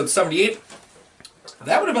on episode 78.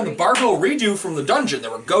 That would have been the Barville redo from the dungeon. There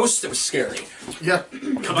were ghosts, it was scary. Yeah.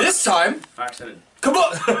 This time, come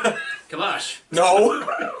on! Kabosh. No,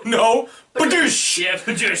 Badoosh! Yeah,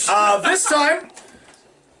 Badoosh. This time,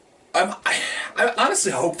 I'm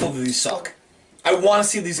honestly hopeful that these suck. I want to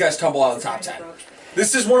see these guys tumble out of the top 10.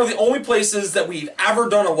 This is one of the only places that we've ever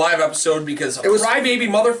done a live episode because a crybaby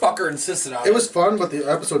motherfucker insisted on it. It was fun, but the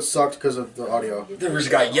episode sucked because of the audio. There was a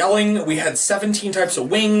guy yelling. We had 17 types of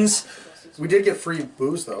wings. We did get free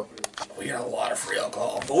booze, though. We got a lot of free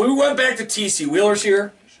alcohol. But we went back to TC. Wheeler's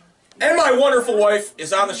here. And my wonderful wife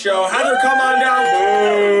is on the show. Heather, come on down.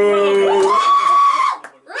 Boo!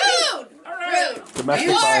 Rude! Domestic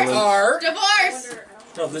You violence. are... Divorce!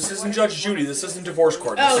 No, this isn't Judge Judy. This isn't divorce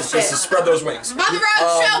court. Oh, This is spread those wings. Mother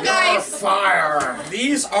Road show, guys! Fire!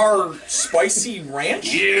 These are spicy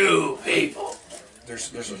ranch. You people.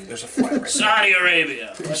 There's a fly right Saudi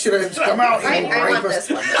Arabia. You should have come out and I rape want us.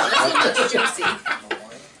 this one. This looks juicy.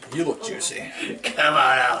 there. You look juicy. Come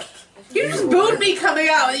on out. You just booed me coming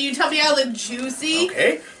out, and you tell me I look juicy.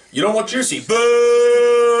 Okay? You don't look juicy.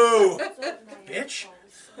 Boo! Bitch.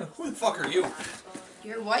 Who the fuck are you?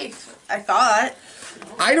 Your wife, I thought.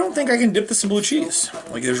 I don't think I can dip this in blue cheese.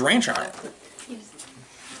 Like, there's ranch on it.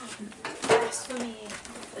 Blasphemy.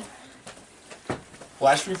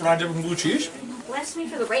 Blasphemy for not dipping in blue cheese? Blasphemy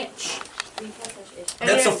for the ranch.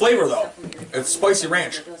 That's the flavor, though. It's spicy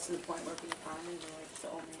ranch.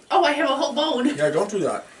 Oh, I have a whole bone. Yeah, don't do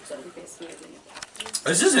that.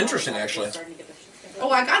 This is interesting, actually. Oh,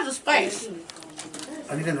 I got the spice.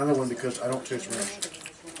 I need another one because I don't taste ranch.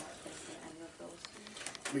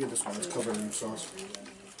 Let me get this one. It's covered in sauce.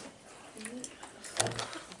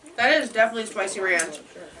 That is definitely spicy ranch.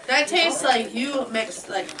 That tastes like you mixed,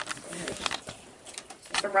 like,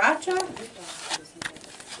 sriracha?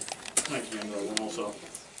 Might be another one also.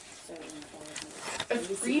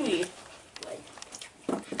 It's creamy.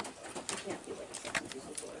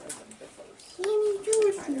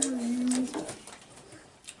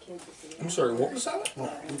 I'm sorry, what was that?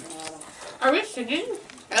 Are we singing?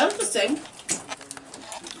 I love to sing.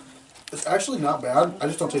 It's actually not bad. I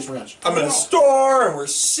just don't taste ranch. I'm in a store and we're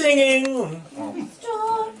singing.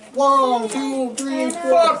 1, 2, 3, 4.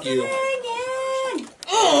 Fuck you.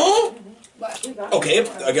 Oh. Okay,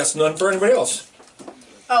 I guess none for anybody else.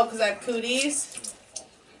 Oh, because I have cooties?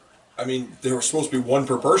 I mean, there were supposed to be one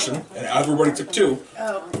per person, and everybody took 2.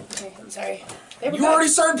 Oh, okay, I'm sorry. They were You good. already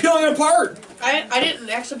started peeling it apart. I didn't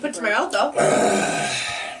actually put it to my mouth, though.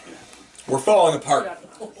 We're falling apart.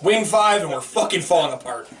 Wing 5, and we're fucking falling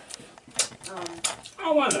apart.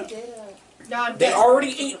 I want it. No, I'm They dead.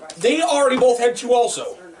 already ate. They already both had 2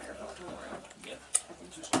 also.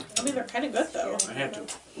 I mean, they're kind of good, though. I had to.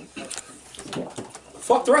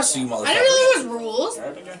 Fuck the rest of you motherfuckers. I didn't know there was rules.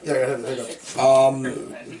 Yeah, I had to take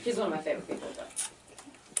it. She's one of my favorite people.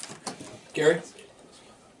 Gary?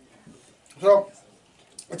 So,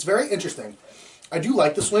 it's very interesting. I do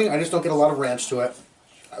like the swing. I just don't get a lot of ranch to it,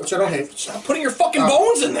 which I don't hate. Stop putting your fucking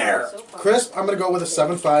bones in there. Crisp, I'm gonna go with a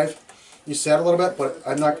 7.5. You said a little bit, but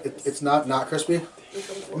I'm not. It's not crispy.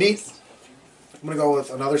 Meat, I'm gonna go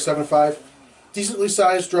with another 7.5. Decently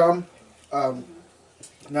sized drum,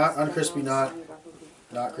 not uncrispy, not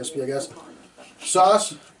crispy, I guess.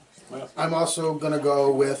 Sauce, I'm also gonna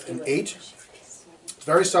go with an 8. It's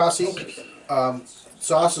very saucy.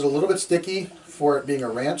 Sauce is a little bit sticky for it being a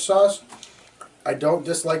ranch sauce. I don't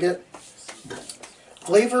dislike it.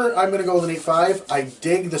 Flavor, I'm gonna go with an 8.5. I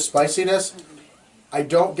dig the spiciness. I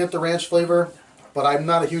don't get the ranch flavor, but I'm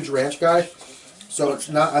not a huge ranch guy, so it's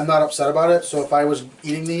not. I'm not upset about it. So if I was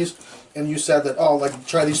eating these and you said that, oh, like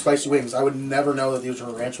try these spicy wings, I would never know that these were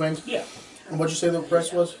ranch wings. Yeah. And what'd you say the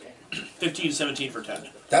price was? 15, 17 for 10.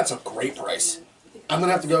 That's a great price. I'm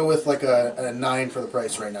gonna have to go with like a 9 for the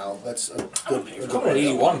price right now. That's a good. Coming at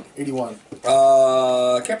 81. 81.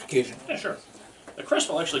 Captain Cajun. Yeah, sure. The crisp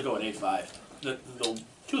will actually go at 8.5. The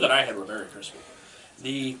 2 that I had were very crispy.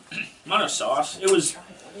 The amount of sauce, it was...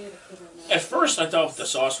 At first, I thought the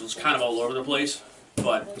sauce was kind of all over the place,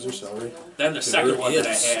 but Is there celery? then the second one that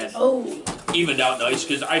I is. had evened out nice,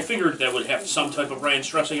 because I figured that would have some type of ranch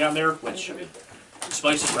dressing on there, which, I mean,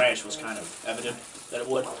 spicy ranch was kind of evident that it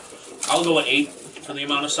would. I'll go at 8 for the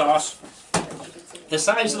amount of sauce. The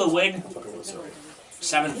size of the wing,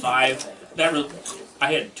 7.5. That really,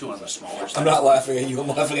 I had 2 on the smaller side. I'm not laughing at you, I'm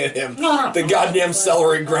laughing at him. No. The goddamn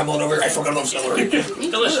celery gremlin over here. I forgot about celery.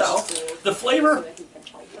 Delicious. The flavor,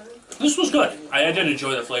 this was good. I did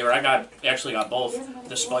enjoy the flavor. I actually got both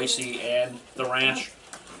the spicy and the ranch.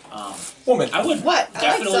 Woman. I would What? I like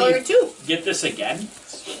definitely celery too. get this again.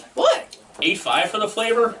 What? 8.5 for the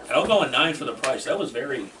flavor, and I'll go a 9 for the price. That was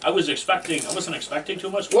very. I wasn't expecting too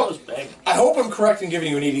much. But it was big. I hope I'm correct in giving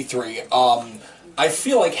you an 83. I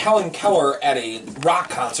feel like Helen Keller at a rock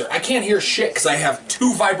concert. I can't hear shit because I have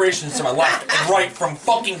 2 vibrations to my left and right from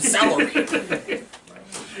fucking celery.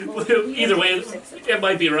 Either way, it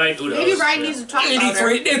might be right. Who knows? Maybe Ryan needs to talk about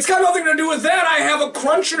 83. it. It's got nothing to do with that. I have a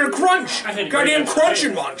crunch and a crunch. I had a Goddamn great crunch insight.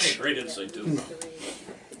 and munch. Great insight too.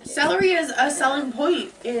 Celery is a selling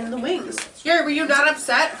point in the wings. Were you not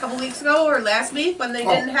upset a couple weeks ago or last week when they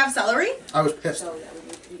didn't have celery? I was pissed.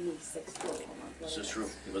 This is true.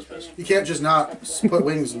 He was pissed. You can't just not put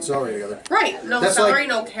wings and celery together. Right. No That's celery, like-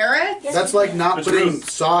 no carrots. That's like not That's putting rude.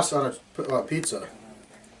 sauce on a pizza.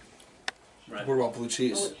 Right. What about blue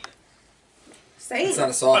cheese? Same. It's not a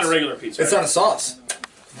On sauce. a regular pizza. It's not a sauce.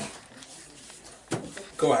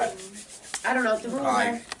 Go ahead. I don't know what the rules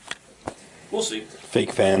Aye. are. We'll see.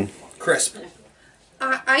 Fake fan. Crisp.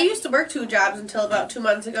 I used to work 2 jobs until about 2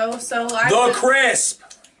 months ago, so The crisp.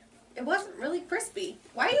 it wasn't really crispy.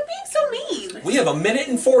 Why are you being so mean? We have a minute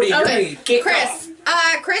and 40. You're Okay, ready to kick crisp.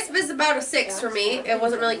 Crisp is about a 6 for me. It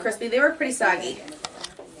wasn't really crispy. They were pretty soggy.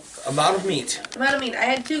 off. Amount of meat. I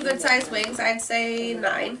had 2 good sized wings. I'd say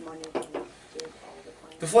 9.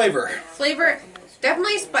 The flavor. Flavor,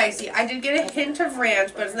 definitely spicy. I did get a hint of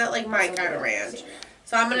ranch, but it's not like my kind of ranch.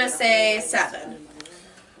 So I'm gonna say 7.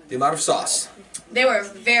 The amount of sauce. They were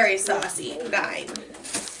very saucy. 9.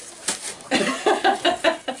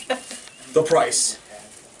 The price.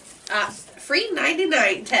 Free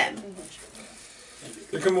 99. 10.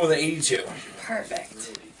 They're coming with an 82.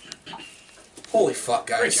 Perfect. Holy fuck,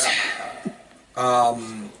 guys. I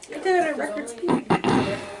did it at record speed.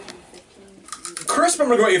 Crisp, I'm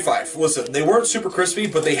gonna go 85. Listen, they weren't super crispy,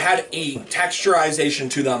 but they had a texturization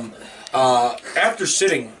to them. After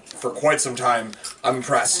sitting for quite some time, I'm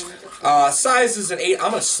impressed. Size is an 8.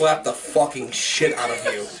 I'm gonna slap the fucking shit out of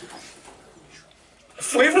you.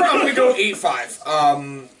 Flavor, I'm gonna go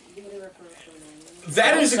 8.5.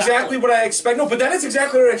 That is exactly what I expect. No, but that is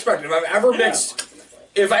exactly what I expected.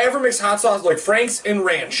 If I ever mix hot sauce like Frank's and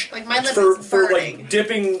ranch, Like my lips for is like burning.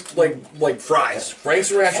 dipping like fries.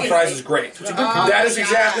 Frank's and ranch and fries is great. That is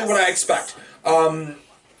exactly what I expect.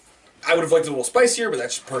 I would have liked it a little spicier, but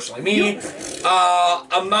that's personally me.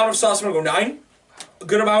 Amount of sauce, I'm gonna go 9. A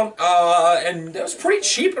good amount, and that was pretty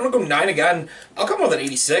cheap. I'm gonna go 9 again. I'll come with an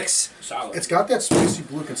 86. Solid. It's got that spicy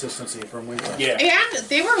blue consistency from wings. Yeah. And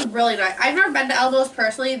they were really nice. I've never been to Elmo's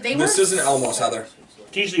personally. This isn't Elmo's, Heather.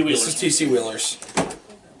 TC Wheelers. This is TC Wheelers.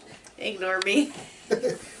 Ignore me.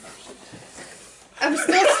 I'm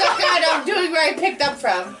still stuck on I'm doing where I picked up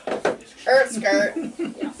from. Skirt.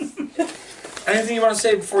 Anything you want to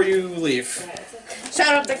say before you leave?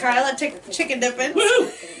 Shout out to Kyle at Chicken Dippin'.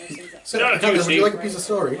 Woohoo! So, Shout out to you, would you Steve. like a piece of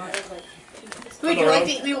celery? Would you like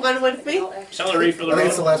to eat me one with me? Celery for the I think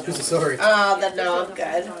it's the road. last piece of celery. Oh, then no, I'm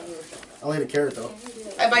good. I'll eat a carrot though.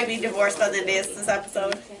 I might be divorced by the end of this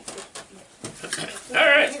episode. All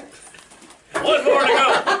right. One more to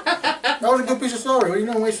go. That was a good piece of celery. What are you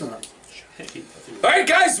doing wasting it? Alright,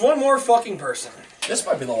 guys, one more fucking person. This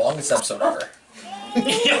might be the longest episode ever.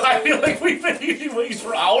 Yeah, I feel like we've been eating wings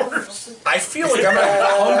for hours. I feel like I'm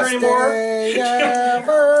not hungry anymore. Day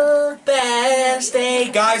ever. Best day.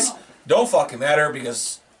 Guys, don't fucking matter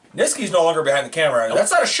because Niski's no longer behind the camera.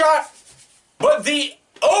 That's not a shot, but the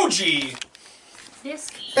OG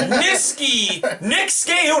Niski, Nick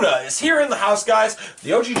Skauna is here in the house, guys.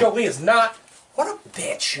 The OGJoe Lee is not. What a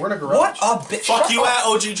bitch. We're in a garage. What a bitch. Fuck Shut you up. at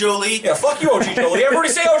OGJoe Lee. Yeah, fuck you, OGJoe Lee. Everybody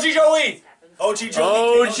say OGJoe Lee.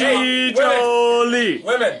 OGJoe Lee.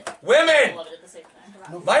 Women.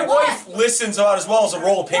 My wife listens about as well as a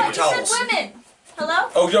roll of paper What? You towels. said women. Hello?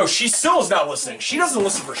 Oh, no, she still is not listening. She doesn't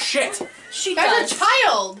listen for shit. She That's a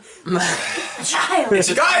child. child. It's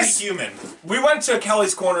a Guys! human. We went to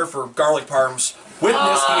Kelly's Corner for garlic parms with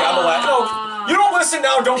Niski on the left. No, you don't listen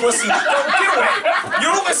now. Don't listen. Get away. You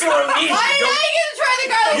don't listen when I need Why you. did I get to try the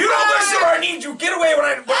garlic You don't fries? listen when I need you. Get away when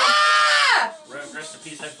I. Ah! Rest in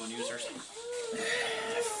peace, headphone users.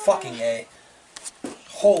 Fucking A.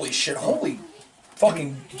 Holy shit. Holy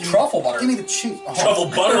fucking truffle butter. Give me the cheese. Oh, Truffle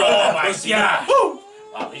butter. Oh my god.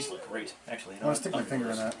 Wow, these look great. Actually, I want to stick my finger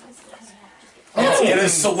in that. It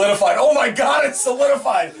is solidified. Oh my god, it's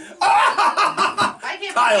solidified. I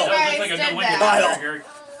can't Kyle. believe That I looks like a did good one. that. Kyle. Gary.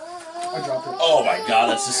 I dropped it. Oh my god,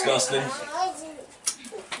 that's disgusting.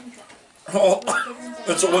 Oh,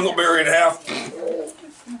 it's a wingleberry and a half.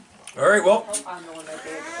 All right, well,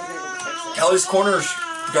 Kelly's Corner's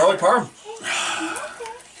garlic parm.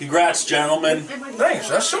 Congrats, gentlemen. Thanks,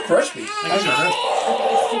 that's so crispy.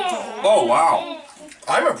 Oh, wow.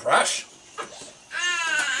 I'm impressed.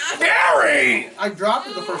 Gary! I dropped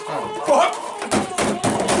it the first time. Fuck!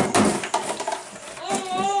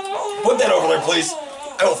 Put that over there, please.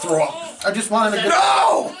 I will throw up. I just wanted to get.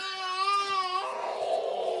 No!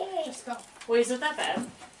 Just go. Wait, is it that bad?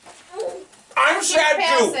 I'm sad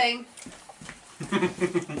too. Passing.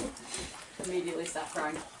 Immediately stop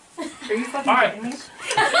crying. Are you fucking kidding me?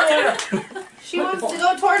 She wants to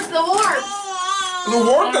go towards the warmth. The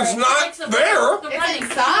warmth is not there. It's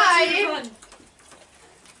inside.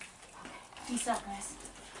 Peace out, guys.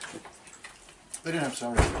 They didn't have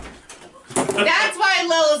celery. That's why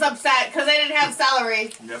Lil is upset, because they didn't have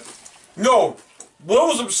celery. Yep. No, Will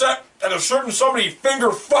was upset at a certain somebody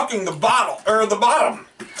finger fucking the bottle or the bottom.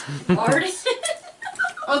 Already?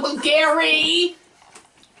 Uncle Gary.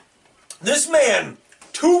 This man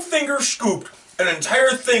 2-finger scooped an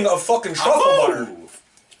entire thing of fucking truffle butter.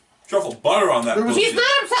 Truffle butter on that. There was- He's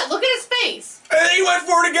not upset. Look at his face. And then he went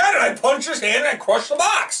for it again, and I punched his hand and I crushed the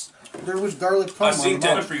box. There was garlic I've parm seen on the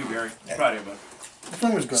dinner bottom. for you, Gary. Proud of you, bud. The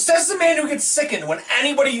thing was good. Says the man who gets sickened when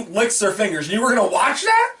anybody licks their fingers. You were gonna watch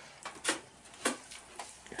that?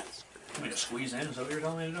 Want me to squeeze in? Is that what you're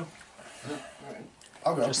telling me to do?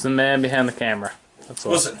 I'll go. Just the man behind the camera. That's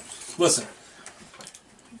all. Listen.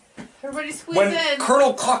 Everybody squeeze When in.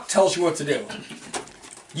 Colonel Cuck tells you what to do,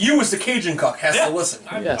 you as the Cajun Cuck has to listen.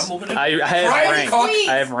 Yes. I'm moving in. I have Private rank. Cuck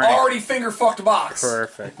I have rank. already finger fucked a box.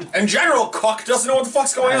 Perfect. And General Cuck doesn't know what the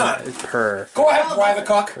fuck's going on. Perfect. Go ahead, Private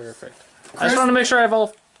Cuck. Perfect. I just want to make sure I have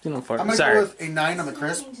all, I'm gonna sorry. go with a 9 on the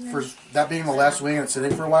crisp for that being the last wing and it's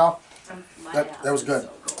sitting for a while. That was good.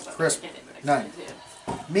 Crisp. 9.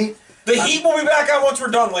 Meat. The heat will be back on once we're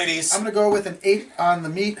done, ladies. I'm gonna go with an 8 on the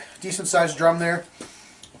meat. Decent sized drum there.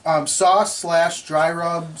 Sauce / dry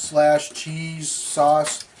rub / cheese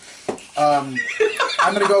sauce. I'm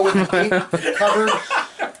gonna go with an 8.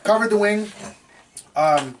 Covered the wing.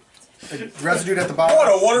 Residue at the bottom. What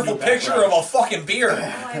a wonderful picture of a fucking beer.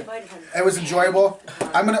 It was enjoyable.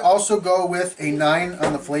 I'm gonna also go with a 9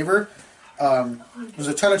 on the flavor. There's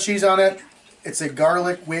a ton of cheese on it. It's a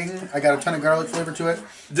garlic wing. I got a ton of garlic flavor to it.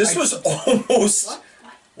 This was almost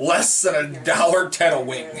less than $1.10 a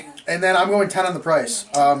wing. And then I'm going 10 on the price.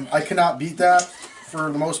 I cannot beat that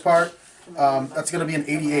for the most part. That's going to be an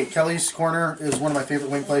 88. Kelly's Corner is one of my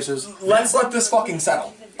favorite wing places. Let's let this fucking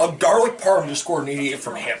settle. A garlic parm just scored an 88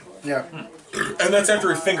 from him. Yeah. And that's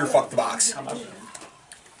after he finger fucked the box.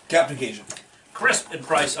 Captain Cajun. Crisp in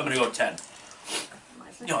price, I'm going to go 10.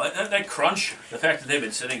 You know, that crunch, the fact that they've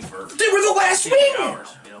been sitting for They were the last 60 week.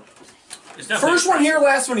 hours, you know. It's definitely First one here,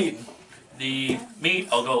 last one eaten. The meat,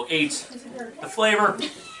 I'll go 8. The flavor,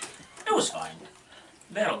 it was fine.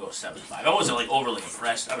 That'll go 7.5. I wasn't like overly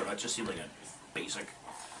impressed. I don't know, it just seemed like a basic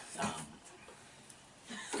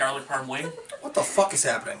garlic parm wing. What the fuck is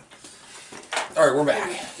happening? Alright, we're back.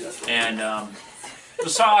 And the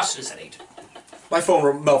sauce is an 8. My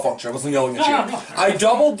phone malfunctioned. I wasn't yelling at you. I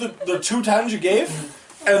doubled the 2 times you gave,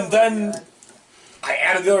 and then I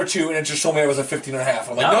added the other 2, and it just told me I was at 15.5.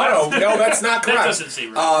 I'm like, no, that's not correct. That doesn't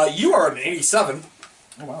seem right. You are an 87.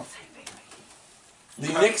 Oh, wow.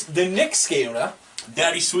 The Nick Scale,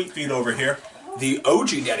 Daddy Sweet Feet over here. the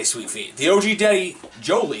OG Daddy Sweet Feet, the OG Daddy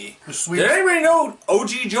Joe Lee. Sweet. Did anybody know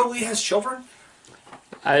OGJoe Lee has children?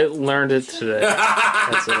 I learned it today.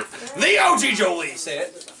 That's it. The OGJoe Lee, say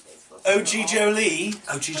it. OGJoe Lee.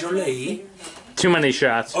 OGJoe Lee. Too many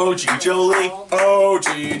shots. OGJoe Lee.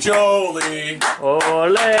 OGJoe Lee. Ole,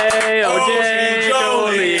 OJ,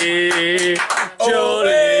 Jolie.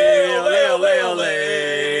 Jolie, ole, ole,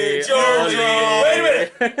 ole. Jolie.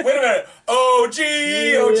 Wait a minute. OG,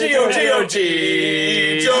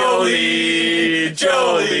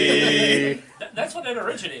 Jolie. That's what it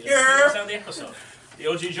originated. Yeah. That's how the episode. The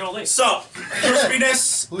OGJoe Lee. So,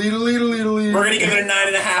 crispiness. Lead. We're going to give it a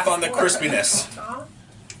 9.5 on the crispiness.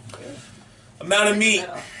 Amount of meat.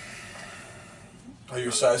 Are you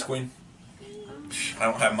a size queen? I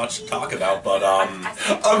don't have much to talk about, but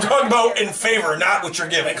I'm talking about in favor, not what you're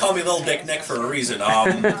they giving. call me Little Dick Nick for a reason.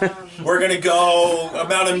 We're gonna go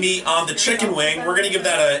amount of meat on the chicken wing. We're gonna give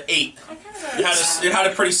that a 8. It had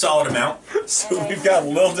a pretty solid amount. So we've got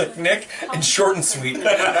Lil Dick Nick and Short and Sweet.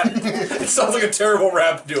 It sounds like a terrible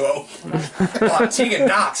rap duo. Oh, Tegan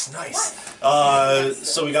Knox, nice.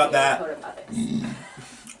 So we got that.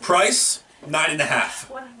 Price 9.5.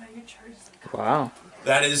 Wow.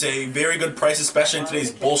 That is a very good price, especially in today's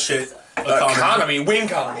bullshit Wing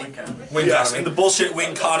economy. Yes, and the bullshit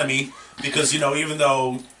wing economy, because, you know, even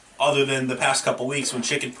though, other than the past couple weeks when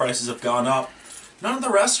chicken prices have gone up, none of the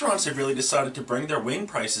restaurants have really decided to bring their wing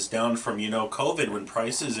prices down from, you know, COVID when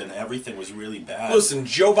prices and everything was really bad. Listen,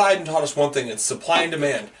 Joe Biden taught us one thing, it's supply and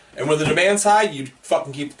demand. And when the demand's high, you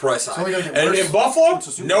fucking keep the price high. And in Buffalo,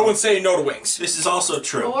 no one's saying no to wings. This is also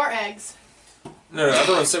true. Or eggs. No,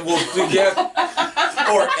 everyone's saying, well,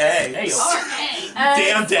 yeah. Or eggs.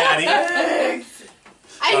 Damn, Daddy.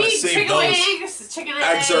 I Gotta need save chicken those. wings, chicken and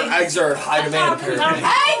eggs. Eggs are in high demand, apparently. Eggs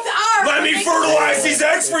are. Let me fertilize these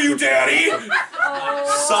eggs for you, Daddy!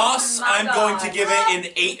 Sauce, I'm going to give it an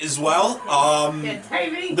 8 as well.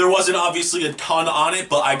 There wasn't obviously a ton on it,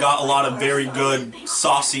 but I got a lot of very good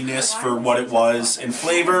sauciness for what it was. And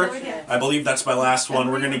flavor, I believe that's my last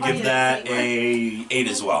one. We're going to give that a 8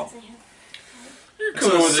 as well. So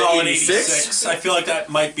Coming with solid an 86. I feel like that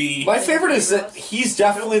might be... My favorite is that he's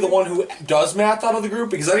definitely the one who does math out of the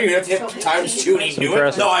group, because I didn't even have to hit ×2 and he knew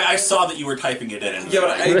it. No, I saw that you were typing it in. Yeah,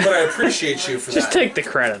 but I appreciate you for that. Just take the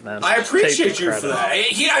credit, man. I appreciate you for that.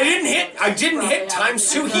 I didn't hit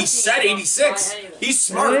 ×2. He said 86. He's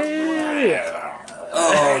smart. Yeah.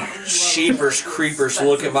 Oh, cheapers, creepers!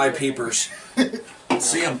 Look at my peepers.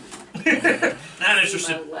 See him. Not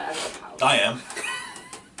interested. I am.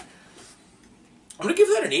 I'm gonna give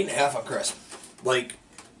that an 8.5 on crisp. Like,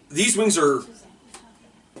 these wings are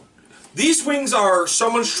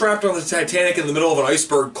someone strapped on the Titanic in the middle of an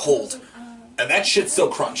iceberg cold. And that shit still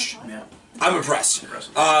crunched. Yeah. I'm impressed.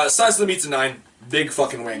 Size of the meat's a 9. Big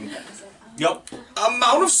fucking wing. Yep.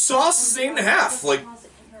 Amount of sauce is 8.5. Like,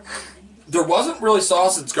 there wasn't really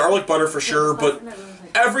sauce. It's garlic butter for sure, but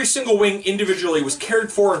every single wing individually was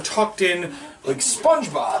cared for and tucked in like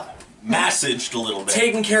SpongeBob. Massaged a little bit.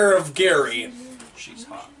 Taking care of Gary. She's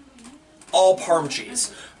hot. All parm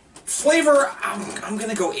cheese. Flavor, I'm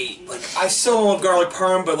gonna go 8. Like, I still don't love garlic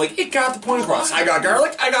parm, but like, it got the point across. I got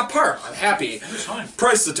garlic, I got parm. I'm happy.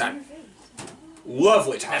 Price of the time.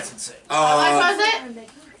 Lovely time. That's insane. How much was it?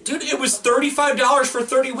 Dude, it was $35 for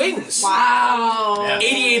 30 wings. Wow. Yeah.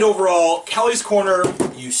 88 overall. Kelly's Corner.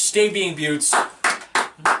 You stay being Buttes. You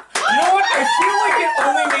know what? I feel like it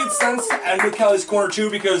only made sense to end with Kelly's Corner too,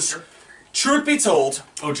 because truth be told,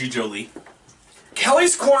 OGJoe Lee.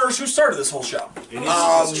 Kelly's Corner is who started this whole show. It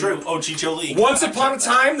is it's true. OGJoe Lee. Once upon a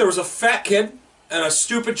time, there was a fat kid and a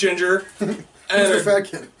stupid ginger and Who's the fat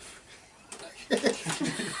kid?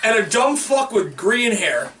 and a dumb fuck with green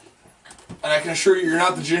hair. And I can assure you, you're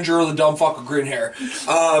not the ginger or the dumb fuck with green hair.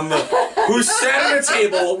 Who sat at a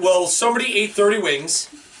table while somebody ate 30 wings,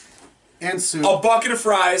 And soup. a bucket of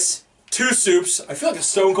fries, 2 soups. I feel like a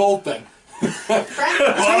Stone Cold thing. 30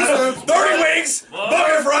 wings,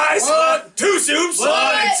 bucket of fries, 2 soups,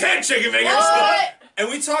 and 10 chicken fingers. And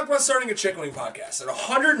we talked about starting a chicken wing podcast. And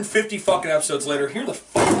 150 fucking episodes later, here the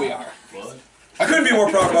fuck we are. I couldn't be more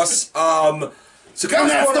proud of us. So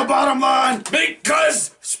that's the bottom line!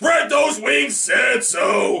 Because spread those wings said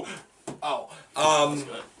so. Oh. Damn.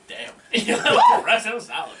 The rest of it was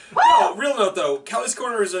solid. No, real note though, Kelly's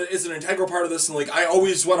Corner is an integral part of this, and like I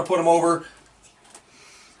always want to put him over.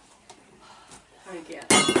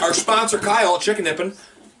 Our sponsor Kyle at Chicken Dippin'.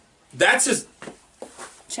 That's his.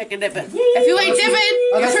 Chicken dipping. If you ain't dipping, I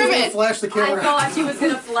you're thought you were gonna tripping. flash the I camera. thought she was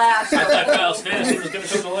gonna flash. I thought Kyle's finished. He was going to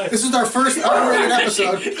cook the leg. This is our first R-rated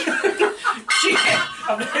episode. She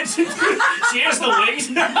has the wings.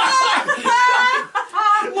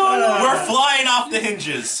 We're flying off the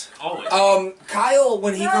hinges. Always. Kyle,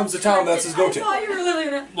 when he comes to town, that's his go-to. I thought you were literally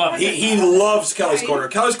gonna. Love it. He loves Kelly's Corner.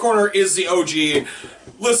 Kelly's Corner is the OG.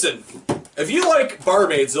 Listen, if you like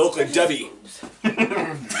barmaids that look like Debbie,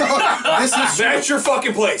 This is that's your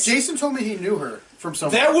fucking place. Jason told me he knew her from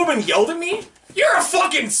somewhere. That woman yelled at me. You're a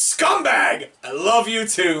fucking scumbag. I love you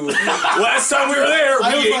too. Last time we were there,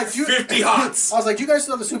 I was we like, ate you- 50 hots. I was like, "Do you guys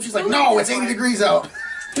still have the soup?" She's like, "No, it's 80 degrees out."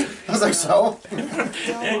 I was like, "So?"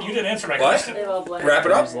 And you didn't answer my What? question. Wrap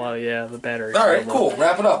it up. There's a lot of, yeah, the battery. All right, cool.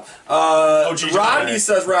 Wrap it up. OGJoe Rodney Lee.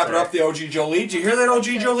 says wrap it up. The OGJoe Lee. Do you hear that,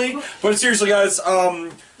 OGJoe Lee? But seriously, guys,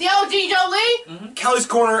 The OGJoe Lee? Kelly's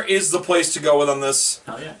Corner is the place to go with on this.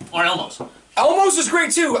 Hell yeah. Or Elmo's. Elmo's is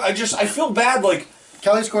great too. I feel bad. Like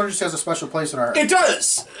Kelly's Corner just has a special place in our heart. it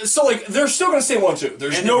does. So like they're still gonna say 1-2.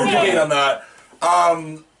 There's no debate on that.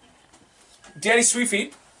 Danny Sweet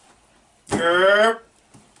Feet.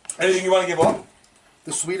 Anything you want to give up?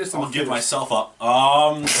 The sweetest. I'll give myself up.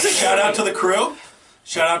 Shout out to the crew.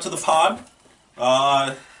 Shout out to the pod.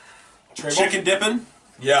 Chicken dipping.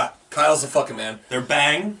 Yeah, Kyle's a fucking man. They're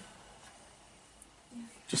bang.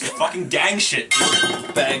 Just fucking gang shit,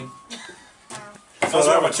 dude. Bang. Those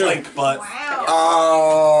are my too. link, but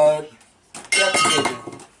Captain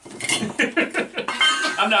Cajun.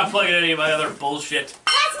 I'm not plugging any of my other bullshit.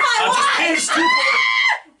 That's my I'll just wife!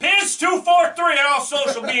 Pins243 on all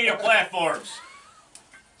social media platforms.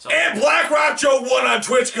 So, And Black Rock Joe won on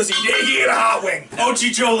Twitch because he ate a hot wing.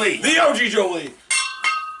 OGJoe Lee. The OGJoe Lee.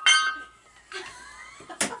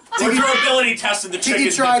 We're durability testing the chicken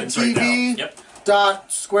dippins right now. yep.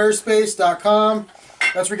 TikiTribeTV.squarespace.com.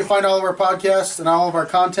 That's where you can find all of our podcasts and all of our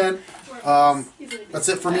content. That's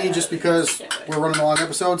it for me, just because we're running a long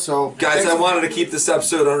episode. So, Guys, I wanted to keep this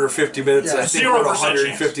episode under 50 minutes. Yeah. I think we're at 0%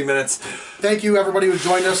 150 minutes. thank you, everybody who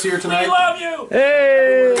joined us here tonight. We love you.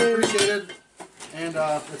 Hey! Appreciate it. And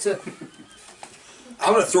that's it.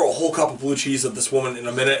 I'm going to throw a whole cup of blue cheese at this woman in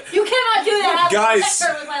a minute. You cannot do that. I Guys.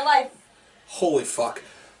 protect her with my life. Holy fuck.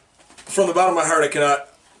 From the bottom of my heart, I cannot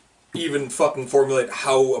even fucking formulate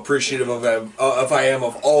how appreciative of I am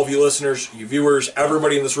of all of you listeners, you viewers,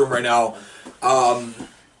 everybody in this room right now.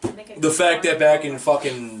 The fact that back in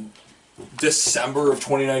fucking December of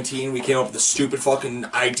 2019, we came up with a stupid fucking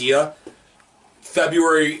idea.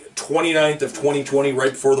 February 29th of 2020,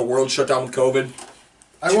 right before the world shut down with COVID.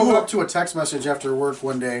 I woke up to a text message after work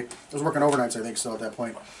one day. I was working overnights, I think, still at that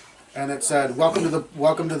point, and it said, "Welcome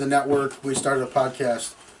to the network. We started a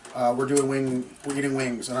podcast. We're eating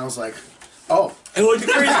wings." And I was like, "Oh." And like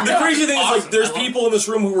the crazy thing is, like, there's people in this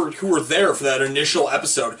room who were there for that initial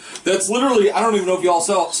episode. That's literally, I don't even know if you all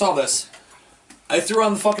saw this. I threw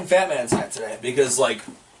on the fucking Fat Man's hat today because, like,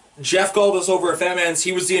 Jeff called us over at Fat Man's.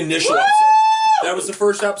 He was the initial episode. That was the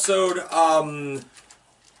first episode.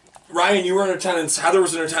 Ryan, you were in attendance. Heather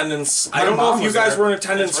was in attendance. I don't know if you guys were in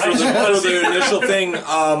attendance for the initial thing.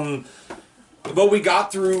 But we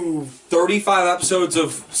got through 35 episodes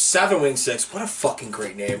of 7 Wing 6. What a fucking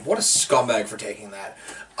great name. What a scumbag for taking that.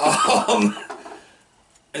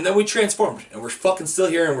 And then we transformed. And we're fucking still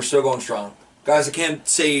here and we're still going strong. Guys, I can't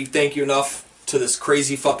say thank you enough to this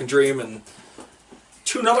crazy fucking dream. And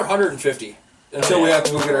to another 150. Until we have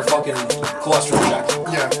to go get our fucking cholesterol checked.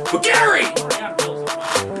 Yeah. But Gary!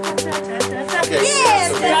 Okay.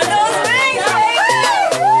 Yes!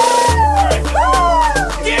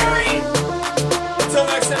 Gary! Until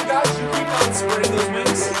next time, guys.